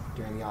McDonald's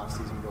during the off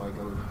season? Do I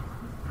go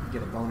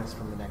get a bonus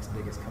from the next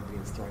biggest company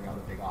that's throwing out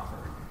a big offer?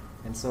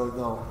 And so a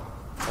lot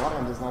of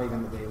times it's not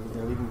even that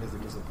they're leaving because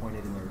they're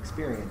disappointed in their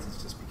experience.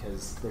 It's just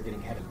because they're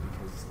getting headed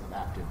because of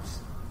Aptive's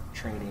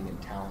training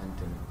and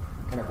talent and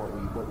kind of what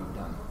we've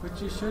done. But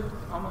you should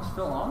almost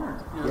feel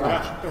honored.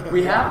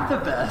 We have the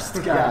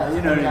best guy.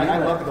 I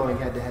love going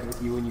head to head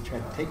with you when you try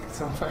to take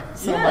some of my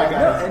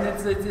guys. And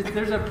it's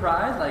there's a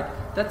pride.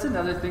 Like, that's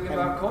another thing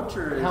about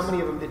culture. How many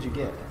of them did you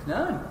get?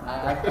 None.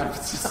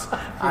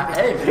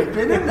 Hey, they've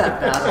been in that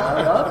battle.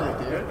 I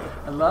love it, dude.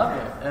 I love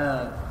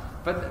it.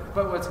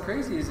 But what's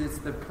crazy is it's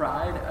the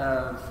pride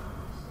of,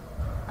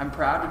 I'm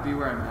proud to be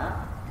where I'm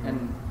at,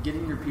 and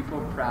getting your people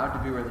proud to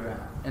be where they're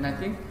at. And I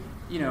think,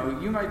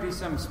 you might be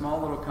some small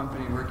little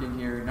company working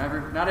here.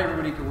 Not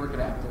everybody could work at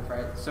Aptive,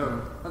 right?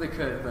 So, well, they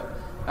could, but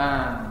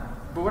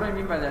what I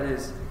mean by that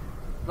is,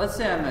 let's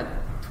say I'm a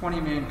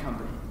 20-man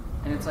company,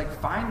 and it's like,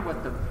 find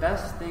what the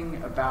best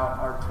thing about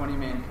our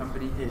 20-man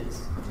company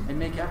is, and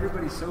make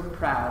everybody so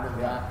proud of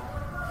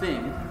that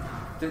thing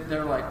that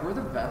they're like, we're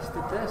the best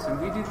at this, and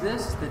we do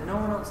this that no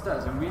one else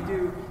does, and we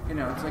do,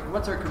 it's like,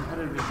 what's our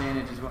competitive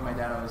advantage is what my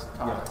dad always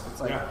taught us. It's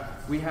like,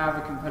 we have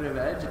a competitive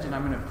edge, and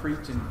I'm going to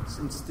preach and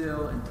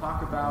instill and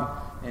talk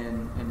about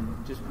and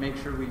just make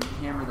sure we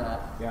hammer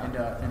that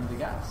into the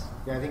guys.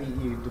 Yeah, I think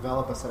you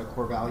develop a set of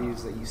core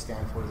values that you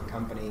stand for as a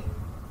company,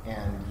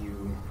 and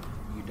you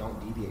don't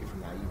deviate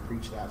from that. You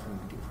preach that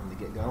from the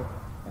get-go,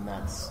 and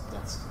that's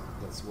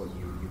what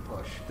you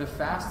push. The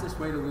fastest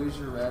way to lose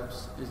your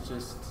reps is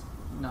just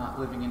not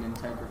living in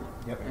integrity,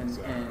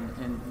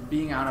 and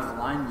being out of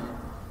alignment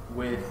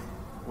with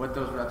what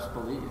those reps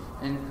believe.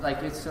 And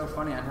like, it's so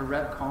funny, I had a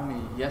rep call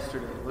me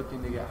yesterday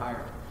looking to get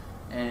hired,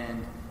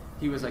 and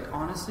he was like,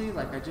 honestly,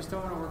 like, I just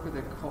don't want to work with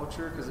a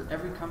culture, because at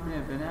every company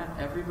I've been at,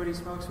 everybody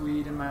smokes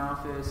weed in my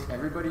office,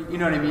 everybody, you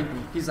know what I mean?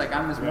 He's like,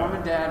 I'm this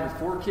Mormon dad with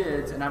 4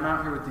 kids, and I'm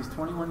out here with these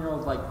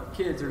 21-year-old like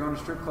kids, they're going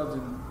to strip clubs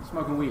and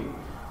smoking weed.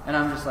 And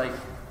I'm just like,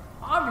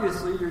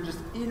 obviously your just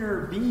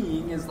inner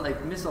being is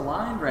like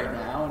misaligned right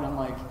now, and I'm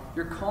like,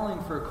 you're calling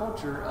for a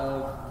culture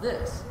of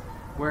this,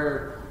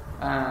 where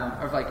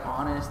of like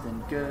honest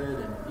and good,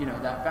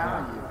 and that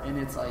value. And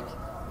it's like,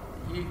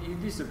 you'd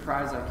be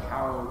surprised like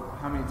how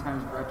many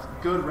times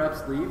good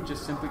reps leave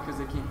just simply because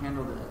they can't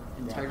handle the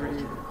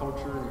integrity, the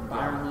culture, the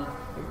environment.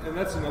 And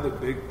that's another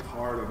big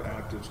part of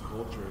Aptive's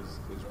culture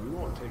is we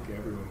won't take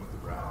everyone with the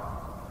breath.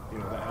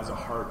 That has a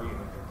heartbeat and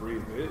can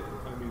breathe.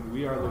 I mean,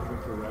 we are looking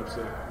for reps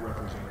that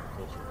represent our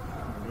culture.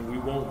 And we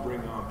won't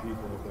bring on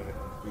people that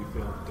we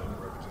feel don't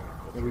represent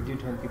our And we do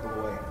turn people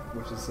away,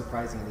 which is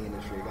surprising in the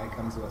industry. A guy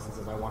comes to us and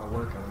says, I want to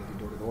work, I want to do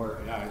door to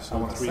door. Yeah, I I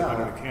sold want to 300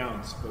 sell.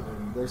 accounts, but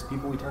then There's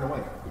people we turn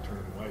away. we turn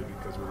it away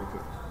because we look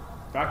at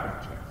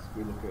background checks.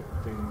 We look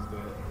at things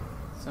that,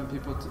 Some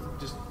people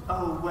just,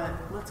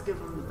 let's give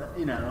them the best,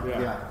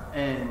 yeah.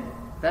 And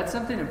that's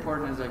something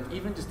important is like,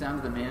 even just down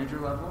to the manager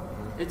level,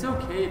 it's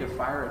okay to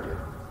fire a dude.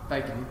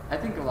 Like, I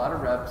think a lot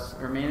of reps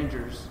or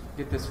managers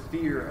get this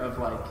fear of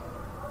like,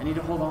 I need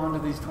to hold on to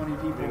these 20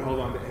 people. And hold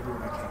on to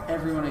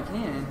everyone I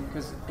can.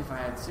 Because if I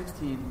had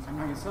 16, I'm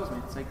not going to sell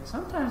me. It's like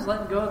sometimes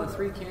letting go of the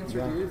 3 cancer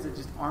dudes that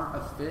just aren't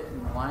a fit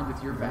and aligned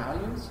with your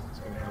values. It's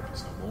going to help you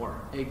sell more.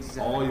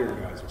 Exactly. All your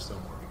guys will sell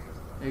more because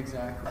of that.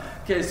 Exactly.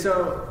 Okay,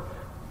 so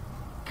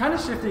kind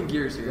of shifting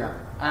gears here.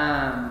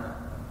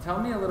 Tell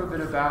me a little bit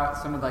about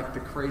some of like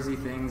the crazy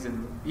things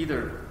and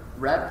either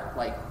rep,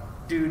 like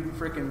dude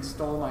freaking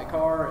stole my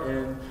car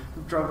and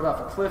drove it off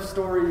a cliff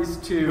stories,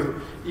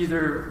 to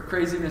either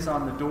craziness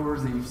on the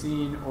doors that you've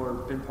seen or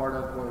been part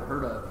of or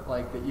heard of,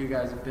 like that you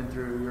guys have been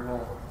through your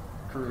whole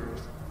careers.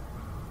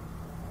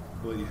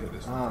 Well, you hit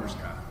this first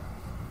guy.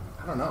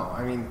 I don't know.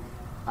 I mean,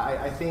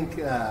 I think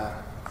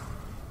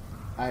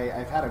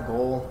I've had a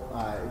goal.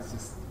 It's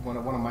just one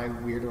of my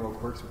weird little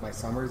quirks with my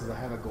summers is I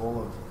have a goal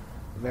of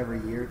every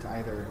year to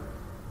either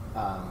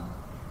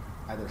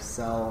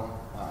sell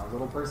a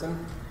little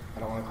person. I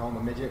don't want to call him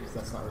a midget because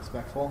that's not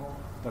respectful,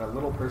 but a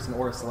little person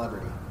or a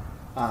celebrity,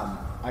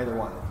 either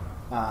one.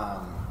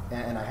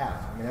 And I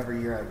have. I mean,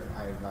 every year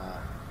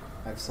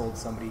I've sold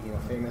somebody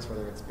famous,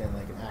 whether it's been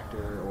like an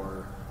actor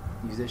or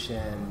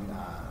musician,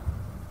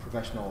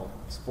 professional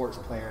sports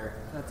player.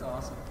 That's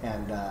awesome.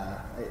 And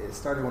it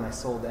started when I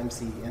sold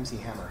MC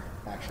Hammer,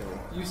 actually.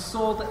 You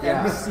sold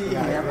MC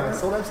Hammer? Yeah, I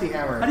sold MC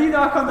Hammer. How do you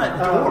knock on that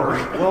door?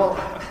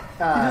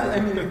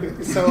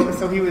 So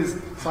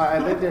I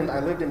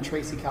lived in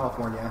Tracy,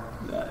 California,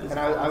 and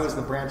I was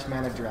the branch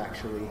manager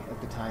actually at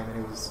the time,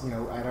 and it was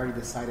I'd already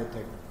decided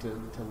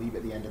to leave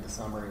at the end of the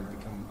summer and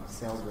become a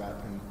sales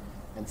rep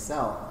and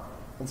sell,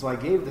 and so I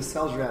gave the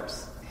sales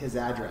reps his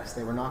address.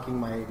 They were knocking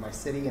my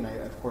city, and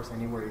of course I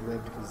knew where he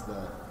lived because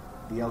the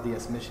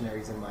LDS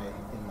missionaries in my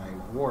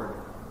ward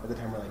at the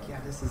time were like, yeah,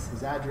 this is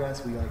his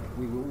address. We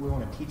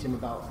want to teach him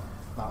about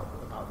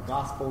the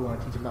gospel. We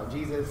want to teach him about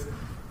Jesus.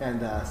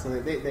 And so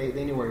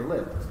they knew where he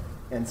lived.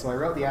 And so I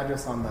wrote the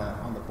address on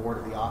the board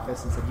of the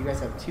office and said, you guys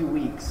have 2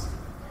 weeks.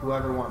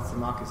 Whoever wants to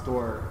knock his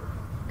door,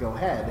 go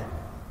ahead.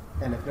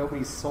 And if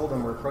nobody's sold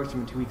him or approached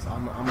him in 2 weeks,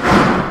 I'm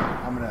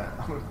gonna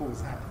what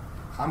was that?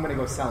 I'm gonna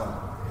go sell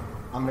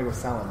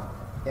him.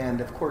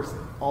 And of course,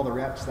 all the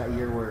reps that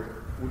year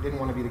didn't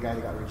want to be the guy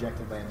that got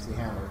rejected by MC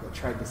Hammer, that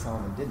tried to sell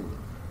him and didn't.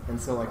 And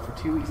so like for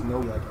 2 weeks,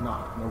 nobody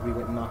knocked. Nobody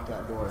went and knocked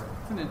that door.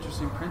 It's an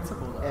interesting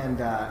principle, though.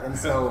 And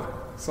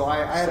so I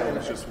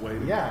had just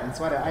waiting. Yeah, and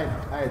so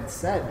I had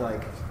said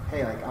like,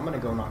 hey, like I'm gonna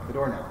go knock the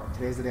door now.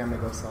 Today's the day I'm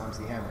gonna go sell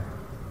MC Hammer.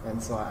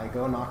 And so I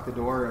go knock the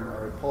door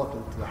or pull up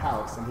to the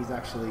house, and he's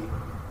actually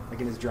like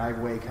in his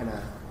driveway, kind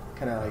of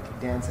like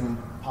dancing and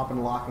popping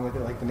and locking with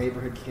it, like the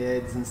neighborhood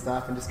kids and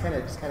stuff, and just kind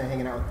of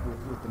hanging out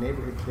with the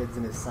neighborhood kids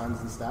and his sons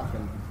and stuff.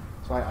 And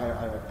so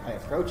I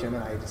approach him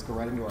and I just go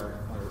right into our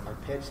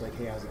pitch, like,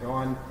 hey, how's it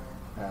going?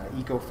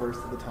 Eco First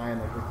at the time,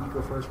 like with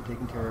Eco First, we're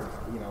taking care of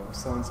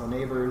so-and-so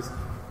neighbors.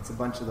 It's a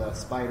bunch of the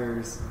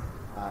spiders,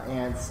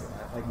 ants.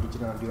 I can get you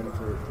to know I'm doing it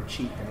for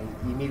cheap. And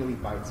he immediately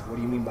bites. What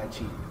do you mean by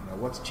cheap?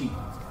 What's cheap?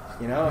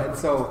 And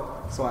so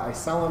I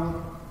sell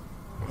him,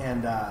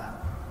 and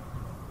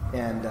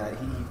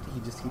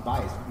he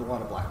buys a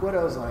lot of black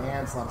widows, a lot of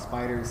ants, a lot of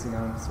spiders. So we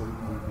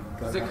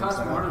does it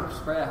cost more to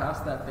spray a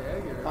house that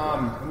big? Or?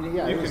 I mean,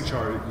 yeah, you can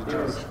charge.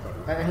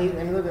 And he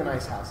lived in a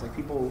nice house. Like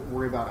people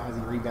worry about has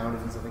he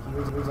rebounded and stuff. Like he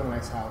lives in a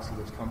nice house. He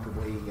lives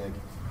comfortably. Like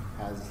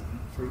has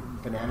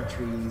banana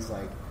trees.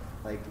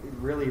 Like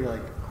really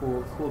like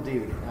cool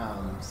dude.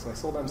 So I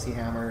sold MC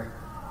Hammer,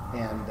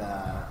 and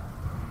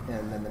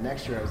then the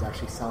next year I was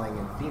actually selling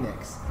in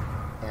Phoenix,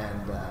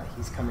 and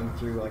he's coming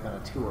through like on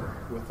a tour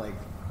with like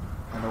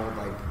an old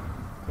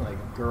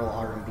like girl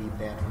R&B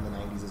band from the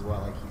 90s as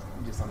well. Like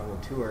he's just on a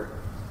little tour,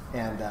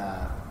 and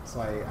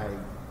so I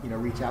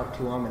reach out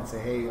to him and say,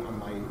 hey, on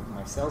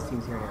my sales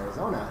team's here in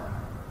Arizona.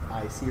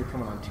 I see you're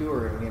coming on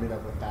tour, and we ended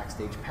up with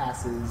backstage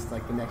passes.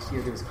 Like the next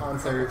year there was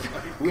concerts.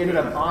 We ended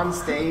up on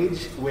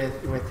stage with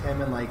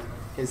him and like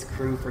his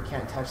crew for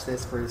Can't Touch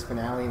This for his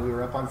finale, and we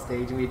were up on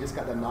stage and we just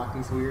got done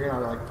knocking, so we were in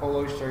our like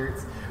polo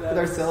shirts with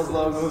our sales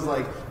logos,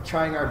 like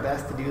trying our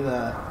best to do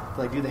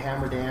the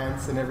hammer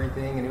dance and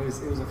everything, and it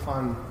was a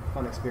fun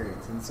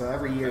experience. And so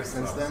every year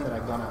since then that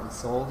I've gone out and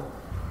sold,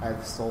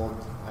 I've sold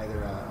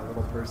either a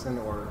little person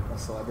or a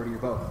celebrity or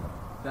both.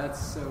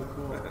 That's so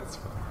cool. That's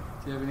fun.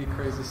 Do you have any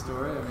crazy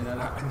story? I mean,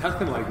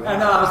 nothing like that. I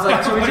know. I was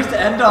like, should we just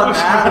end on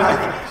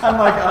that? I'm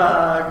like,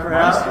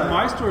 crap.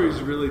 My stories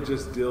really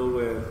just deal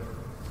with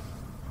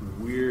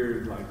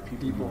weird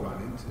people you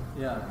run into.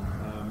 Yeah.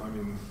 I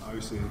mean,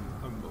 obviously,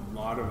 a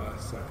lot of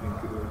us, I think,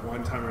 at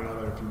one time or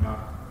another, if you're not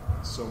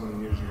so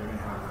many years, you're going to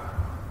have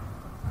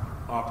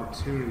the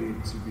opportunity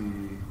to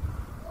be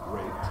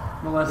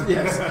raped.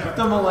 Yes,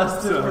 the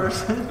molested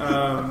person.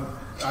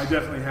 I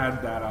definitely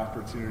had that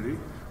opportunity.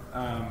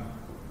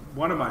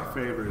 One of my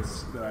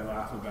favorites that I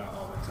laugh about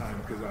all the time,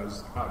 because I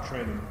was out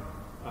training,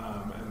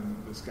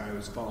 and this guy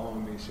was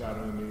following me,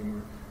 shadowing me, and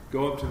we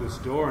go up to this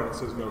door and it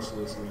says no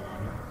soliciting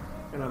on it.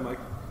 And I'm like,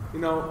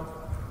 1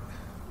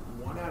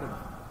 out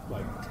of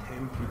like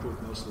 10 people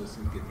with no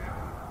soliciting get mad at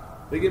you.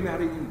 They get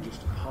mad at you,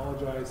 just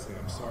apologize, say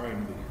I'm sorry,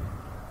 and leave,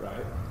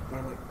 right? But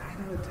I'm like,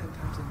 9 out of 10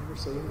 times I never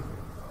say anything.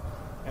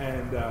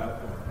 And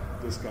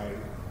this guy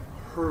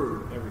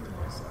heard everything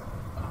I said.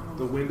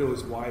 The window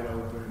is wide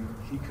open.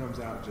 He comes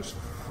out just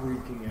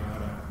freaking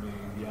out at me,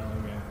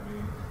 yelling at me.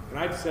 And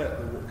I'd set,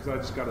 because I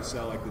just got to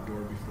sell like the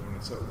door before, and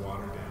I'd set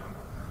water down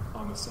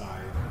on the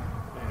side.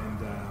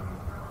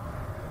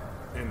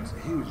 And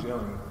he was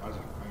yelling. I was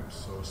like, I'm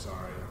so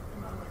sorry.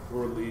 And I'm like,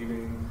 we're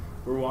leaving.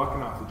 We're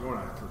walking off the door,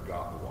 and I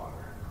forgot the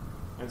water.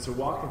 And so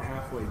walking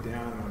halfway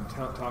down, and I'm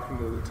talking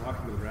to the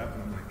rep,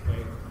 and I'm like,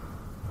 hey,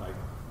 like,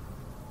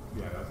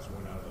 yeah, that's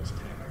 1 out of those 10.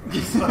 I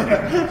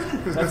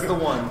guess. That's the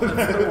one.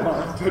 That's the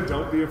one. So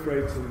don't be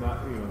afraid to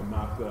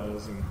knock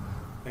those.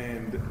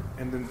 And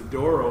then the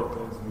door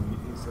opens, and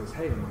he says,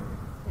 hey, and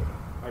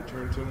I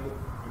turn to him.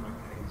 I'm like,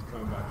 hey, he's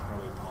coming back to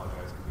probably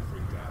apologize because he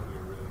freaked out. We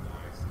were really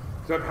nice.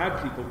 Because I've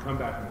had people come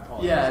back and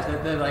apologize.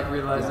 Yeah, they like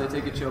realize they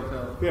take a chill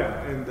pill.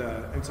 Yeah,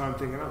 and so I'm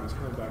thinking, he's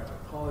coming back to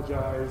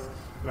apologize.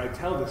 And I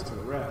tell this to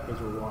the rep as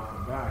we're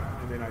walking back,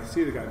 and then I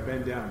see the guy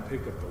bend down and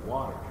pick up the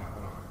water cap,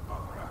 and I'm like,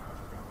 oh crap, I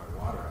forgot my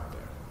water out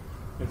there.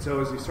 And so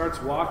as he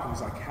starts walking,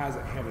 he's like, has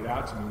it handed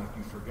out to me, like,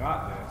 you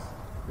forgot this.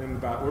 Then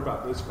we're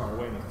about this far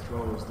away, and he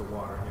throws the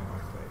water in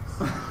my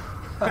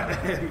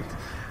face.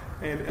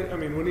 and I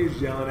mean, when he's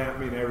yelling at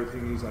me and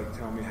everything, he's like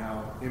telling me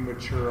how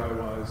immature I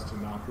was to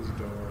knock his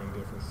door and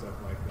different stuff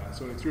like that.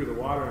 So when he threw the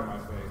water in my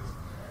face,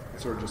 I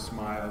sort of just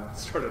smiled,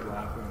 started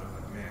laughing, and I'm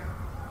like, man,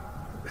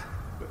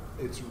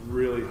 it's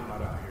really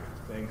hot out here.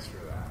 Thanks for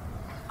that.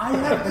 I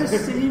have the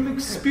same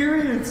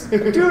experience.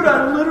 Dude,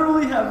 I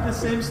literally have the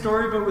same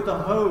story, but with a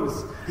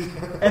hose.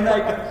 And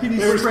he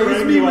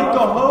sprays me with the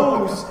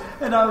hose.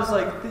 And I was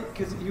like,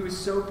 because he was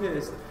so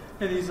pissed.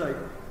 And he's like,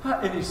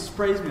 and he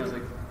sprays me. I was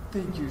like,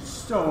 thank you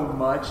so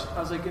much. I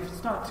was like, if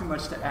it's not too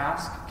much to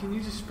ask, can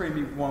you just spray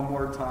me one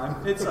more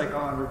time? It's like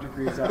 100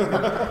 degrees out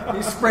here.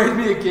 He sprayed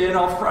me again,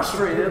 all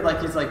frustrated,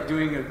 like he's like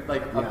doing a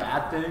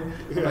bad thing.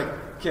 I'm like,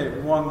 okay,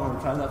 one more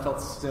time. That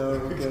felt so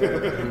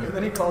good. And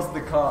then he calls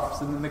the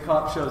cops, and then the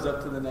cop shows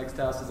up to the next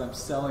house as I'm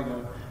selling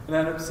him. And I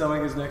end up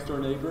selling his next door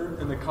neighbor,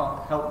 and the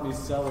cop helped me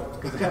sell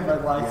it because I had my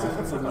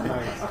license. And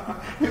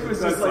it was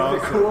just like awesome.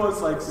 The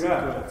coolest like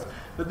secrets. Yeah.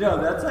 But no,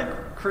 that's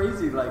like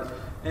crazy. Like,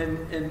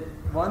 and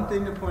one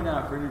thing to point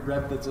out for any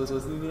rep that's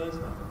listening to this,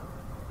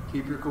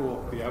 keep your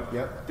cool.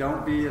 Yep.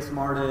 Don't be a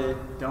smarty.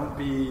 Don't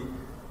be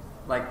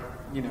like,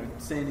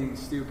 saying anything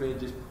stupid.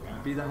 Just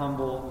be the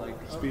humble.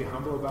 Like, just be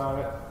humble about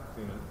it.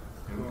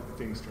 And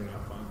things turn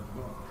out fun.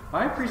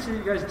 I appreciate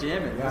you guys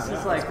jamming. This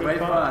is like way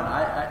fun.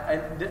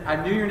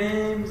 I knew your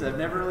names. I've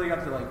never really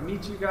got to like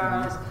meet you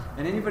guys. Mm-hmm.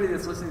 And anybody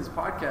that's listening to this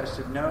podcast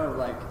should know,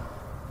 like,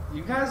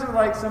 you guys are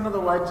like some of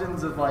the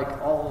legends of like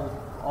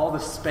all the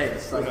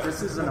space. Like,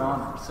 this is an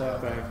honor. So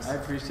thanks. I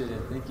appreciate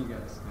it. Thank you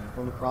guys.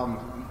 Well, no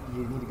problem.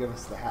 You need to give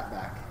us the hat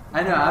back.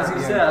 I know. I was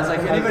gonna say. I was like,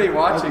 anybody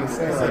watching this?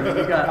 Like,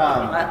 you got.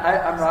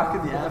 I'm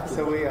rocking the Aptive.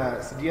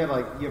 So do you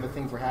have a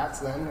thing for hats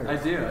then? Or I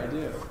do.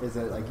 Is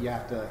it like you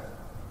have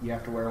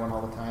to wear one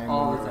all the time?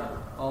 All the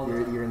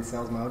time. You're in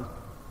sales mode.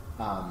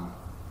 I'm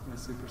a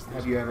superstition.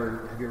 Have you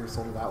ever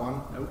sold without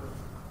one? Nope.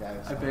 Yeah,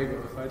 I beg it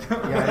if I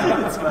don't.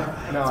 Yeah,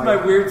 it's my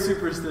weird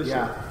superstition.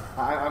 Yeah,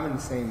 I'm in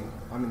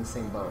the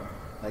same boat.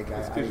 Like,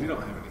 it's because you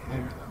don't have any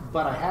hair.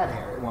 But I had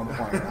hair at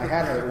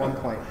one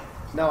point.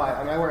 No,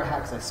 I wear a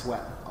hat because I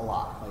sweat a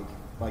lot.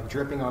 Like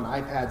dripping on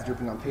iPads,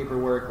 dripping on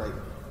paperwork. Like,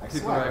 I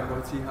people sweat. are like,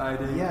 what's he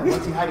hiding? Yeah,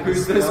 what's he hiding?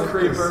 Who's this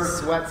creeper?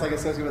 Sweats like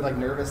associated with like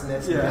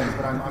nervousness. Yeah. And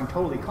things, but I'm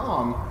totally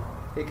calm.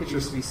 It could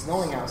just be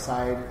snowing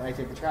outside, and I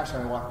take the trash out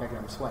and I walk back and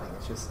I'm sweating.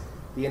 It's just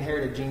the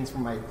inherited genes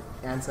from my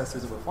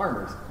ancestors that were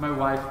farmers. My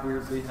wife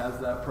weirdly has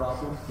that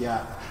problem.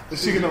 Yeah.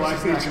 Is she gonna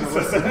like me? She won't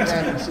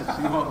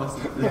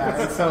listen.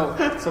 Yeah. And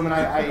so when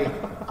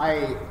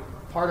I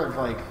part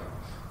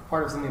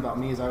of something about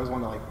me is I always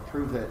want to like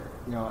prove that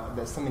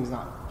that something's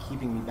not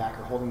keeping me back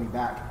or holding me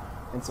back.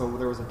 And so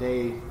there was a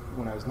day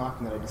when I was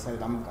knocking that I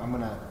decided I'm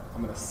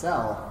gonna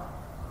sell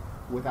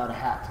without a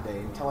hat today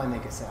until I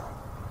make a sale.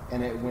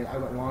 And I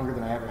went longer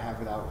than I ever have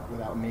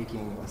without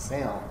making a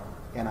sale.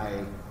 And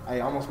I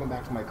almost went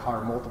back to my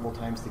car multiple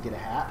times to get a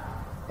hat.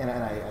 And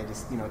I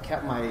just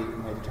kept my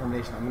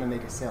determination. I'm gonna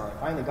make a sale. I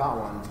finally got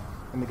one.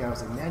 And the guy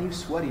was like, "Man, you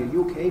sweaty. Are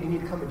you okay? Do you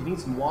need to come? Do you need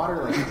some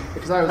water?" Like,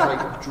 because I was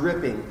like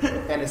dripping.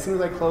 And as soon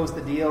as I closed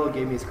the deal,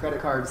 gave me his credit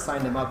card,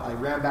 signed him up. I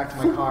ran back to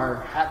my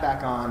car, hat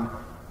back on.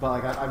 But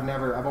like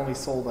I've only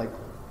sold like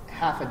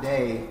half a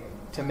day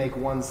to make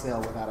one sale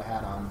without a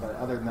hat on. But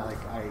other than that,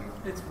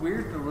 it's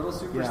weird, the little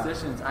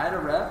superstitions. Yeah. I had a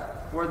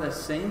rep wore the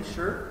same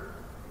shirt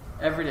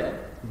every day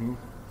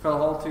for the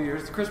whole 2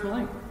 years. Chris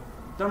Malink,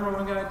 number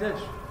one guy at Dish.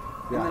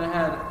 And then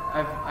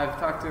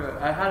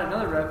I had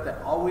another rep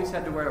that always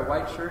had to wear a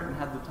white shirt and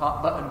had the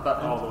top button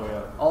all the way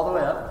up. all the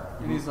way up.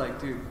 And he's like,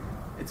 dude,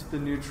 it's the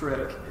new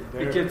trick.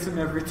 It gets him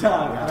every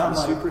time. Yeah, and I'm the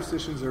like,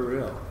 superstitions are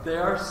real. they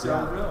are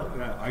so real.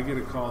 Yeah, I get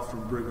a call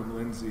from Brigham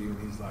Lindsay, and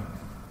he's like,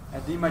 I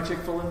need my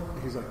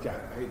Chick-fil-A. he's like, yeah,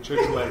 I ate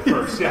Chick-fil-A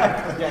first.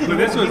 Yeah, Yeah,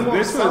 but he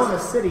won't sell in the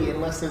city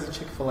unless there's a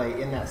Chick-fil-A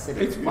in that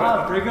city. It's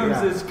wild.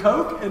 Brigham's is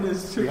Coke and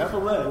his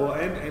Chick-fil-A. well,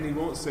 and he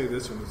won't say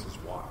this one. It's his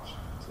watch.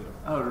 Too.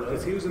 Oh, really?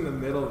 Because he was in the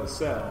middle of the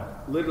sale,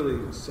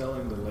 literally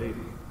selling the lady,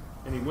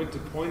 and he went to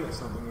point at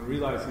something and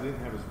realized he didn't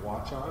have his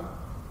watch on,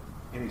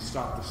 and he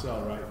stopped the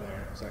sale right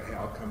there. He's like, hey,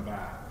 I'll come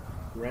back.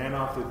 Ran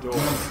off the door,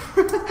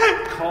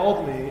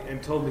 called me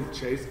and told me,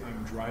 Chase,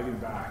 I'm driving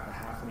back a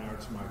half an hour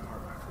to my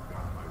apartment. I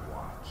forgot my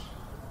watch.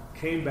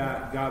 Came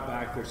back, got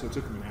back there, so it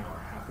took him an hour,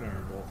 half an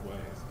hour both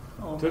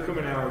ways. Took him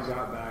an hour,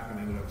 got back, and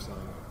ended up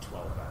selling like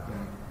 12 that day.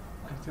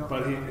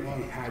 But he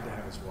had to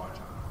have his watch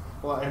on.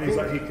 Well, and he's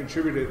like, he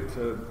contributed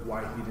to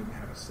why he didn't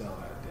have a sale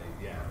that day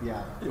yet.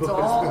 Yeah.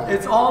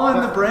 It's all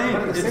in the brain.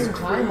 But at the It's same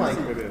time, like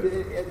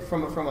crazy.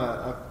 from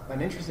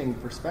an interesting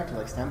perspective,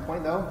 like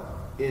standpoint though,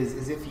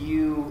 is if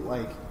you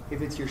like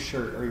if it's your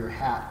shirt or your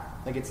hat,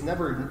 like it's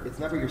never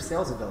your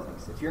sales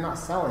abilities. If you're not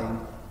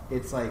selling,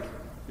 it's like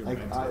I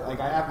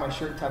have my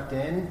shirt tucked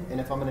in, and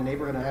if I'm in a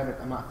neighborhood and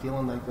I'm not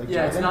feeling like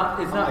yeah,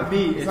 driving, it's not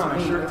me. It's my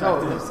shirt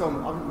tucked in. So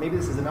maybe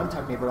this is an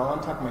untucked neighborhood. I'll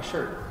untuck my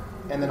shirt,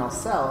 and then I'll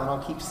sell, and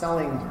I'll keep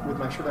selling with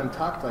my shirt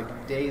untucked, like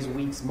days,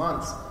 weeks,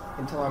 months,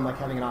 until I'm like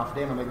having an off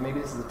day, and I'm like, maybe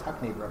this is a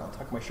tuck neighborhood. I'll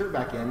tuck my shirt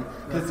back in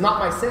because it's not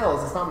my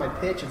sales, it's not my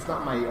pitch, it's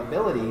not my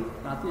ability.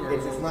 Not the area.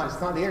 It's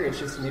not the area. It's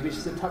just maybe it's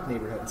just a tuck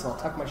neighborhood. So I'll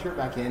tuck my shirt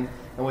back in,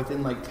 and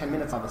within like 10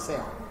 minutes, I have a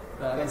sale.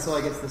 And so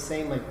like it's the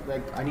same like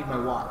I need my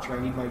watch or I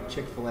need my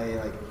Chick-fil-A.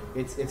 Like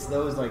it's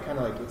those like kind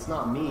of like it's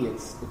not me.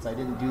 It's I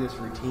didn't do this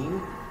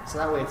routine. So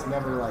that way it's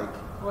never like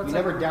you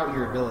never doubt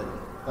your ability.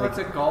 Like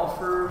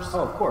golfers,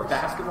 oh, of course,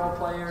 basketball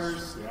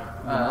players,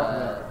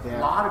 a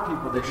lot of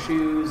people. Their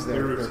shoes,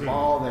 their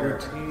ball, their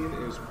routine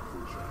is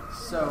crucial.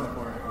 So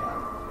important.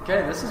 Yeah.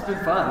 Okay, this has been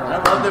fun. I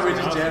love that we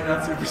just jammed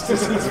on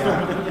superstitions.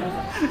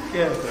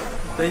 Yeah.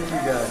 Thank you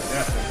guys.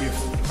 Yeah,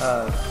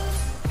 thank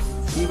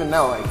you. Even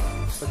now, like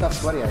look how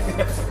sweaty I am.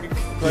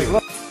 Like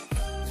look.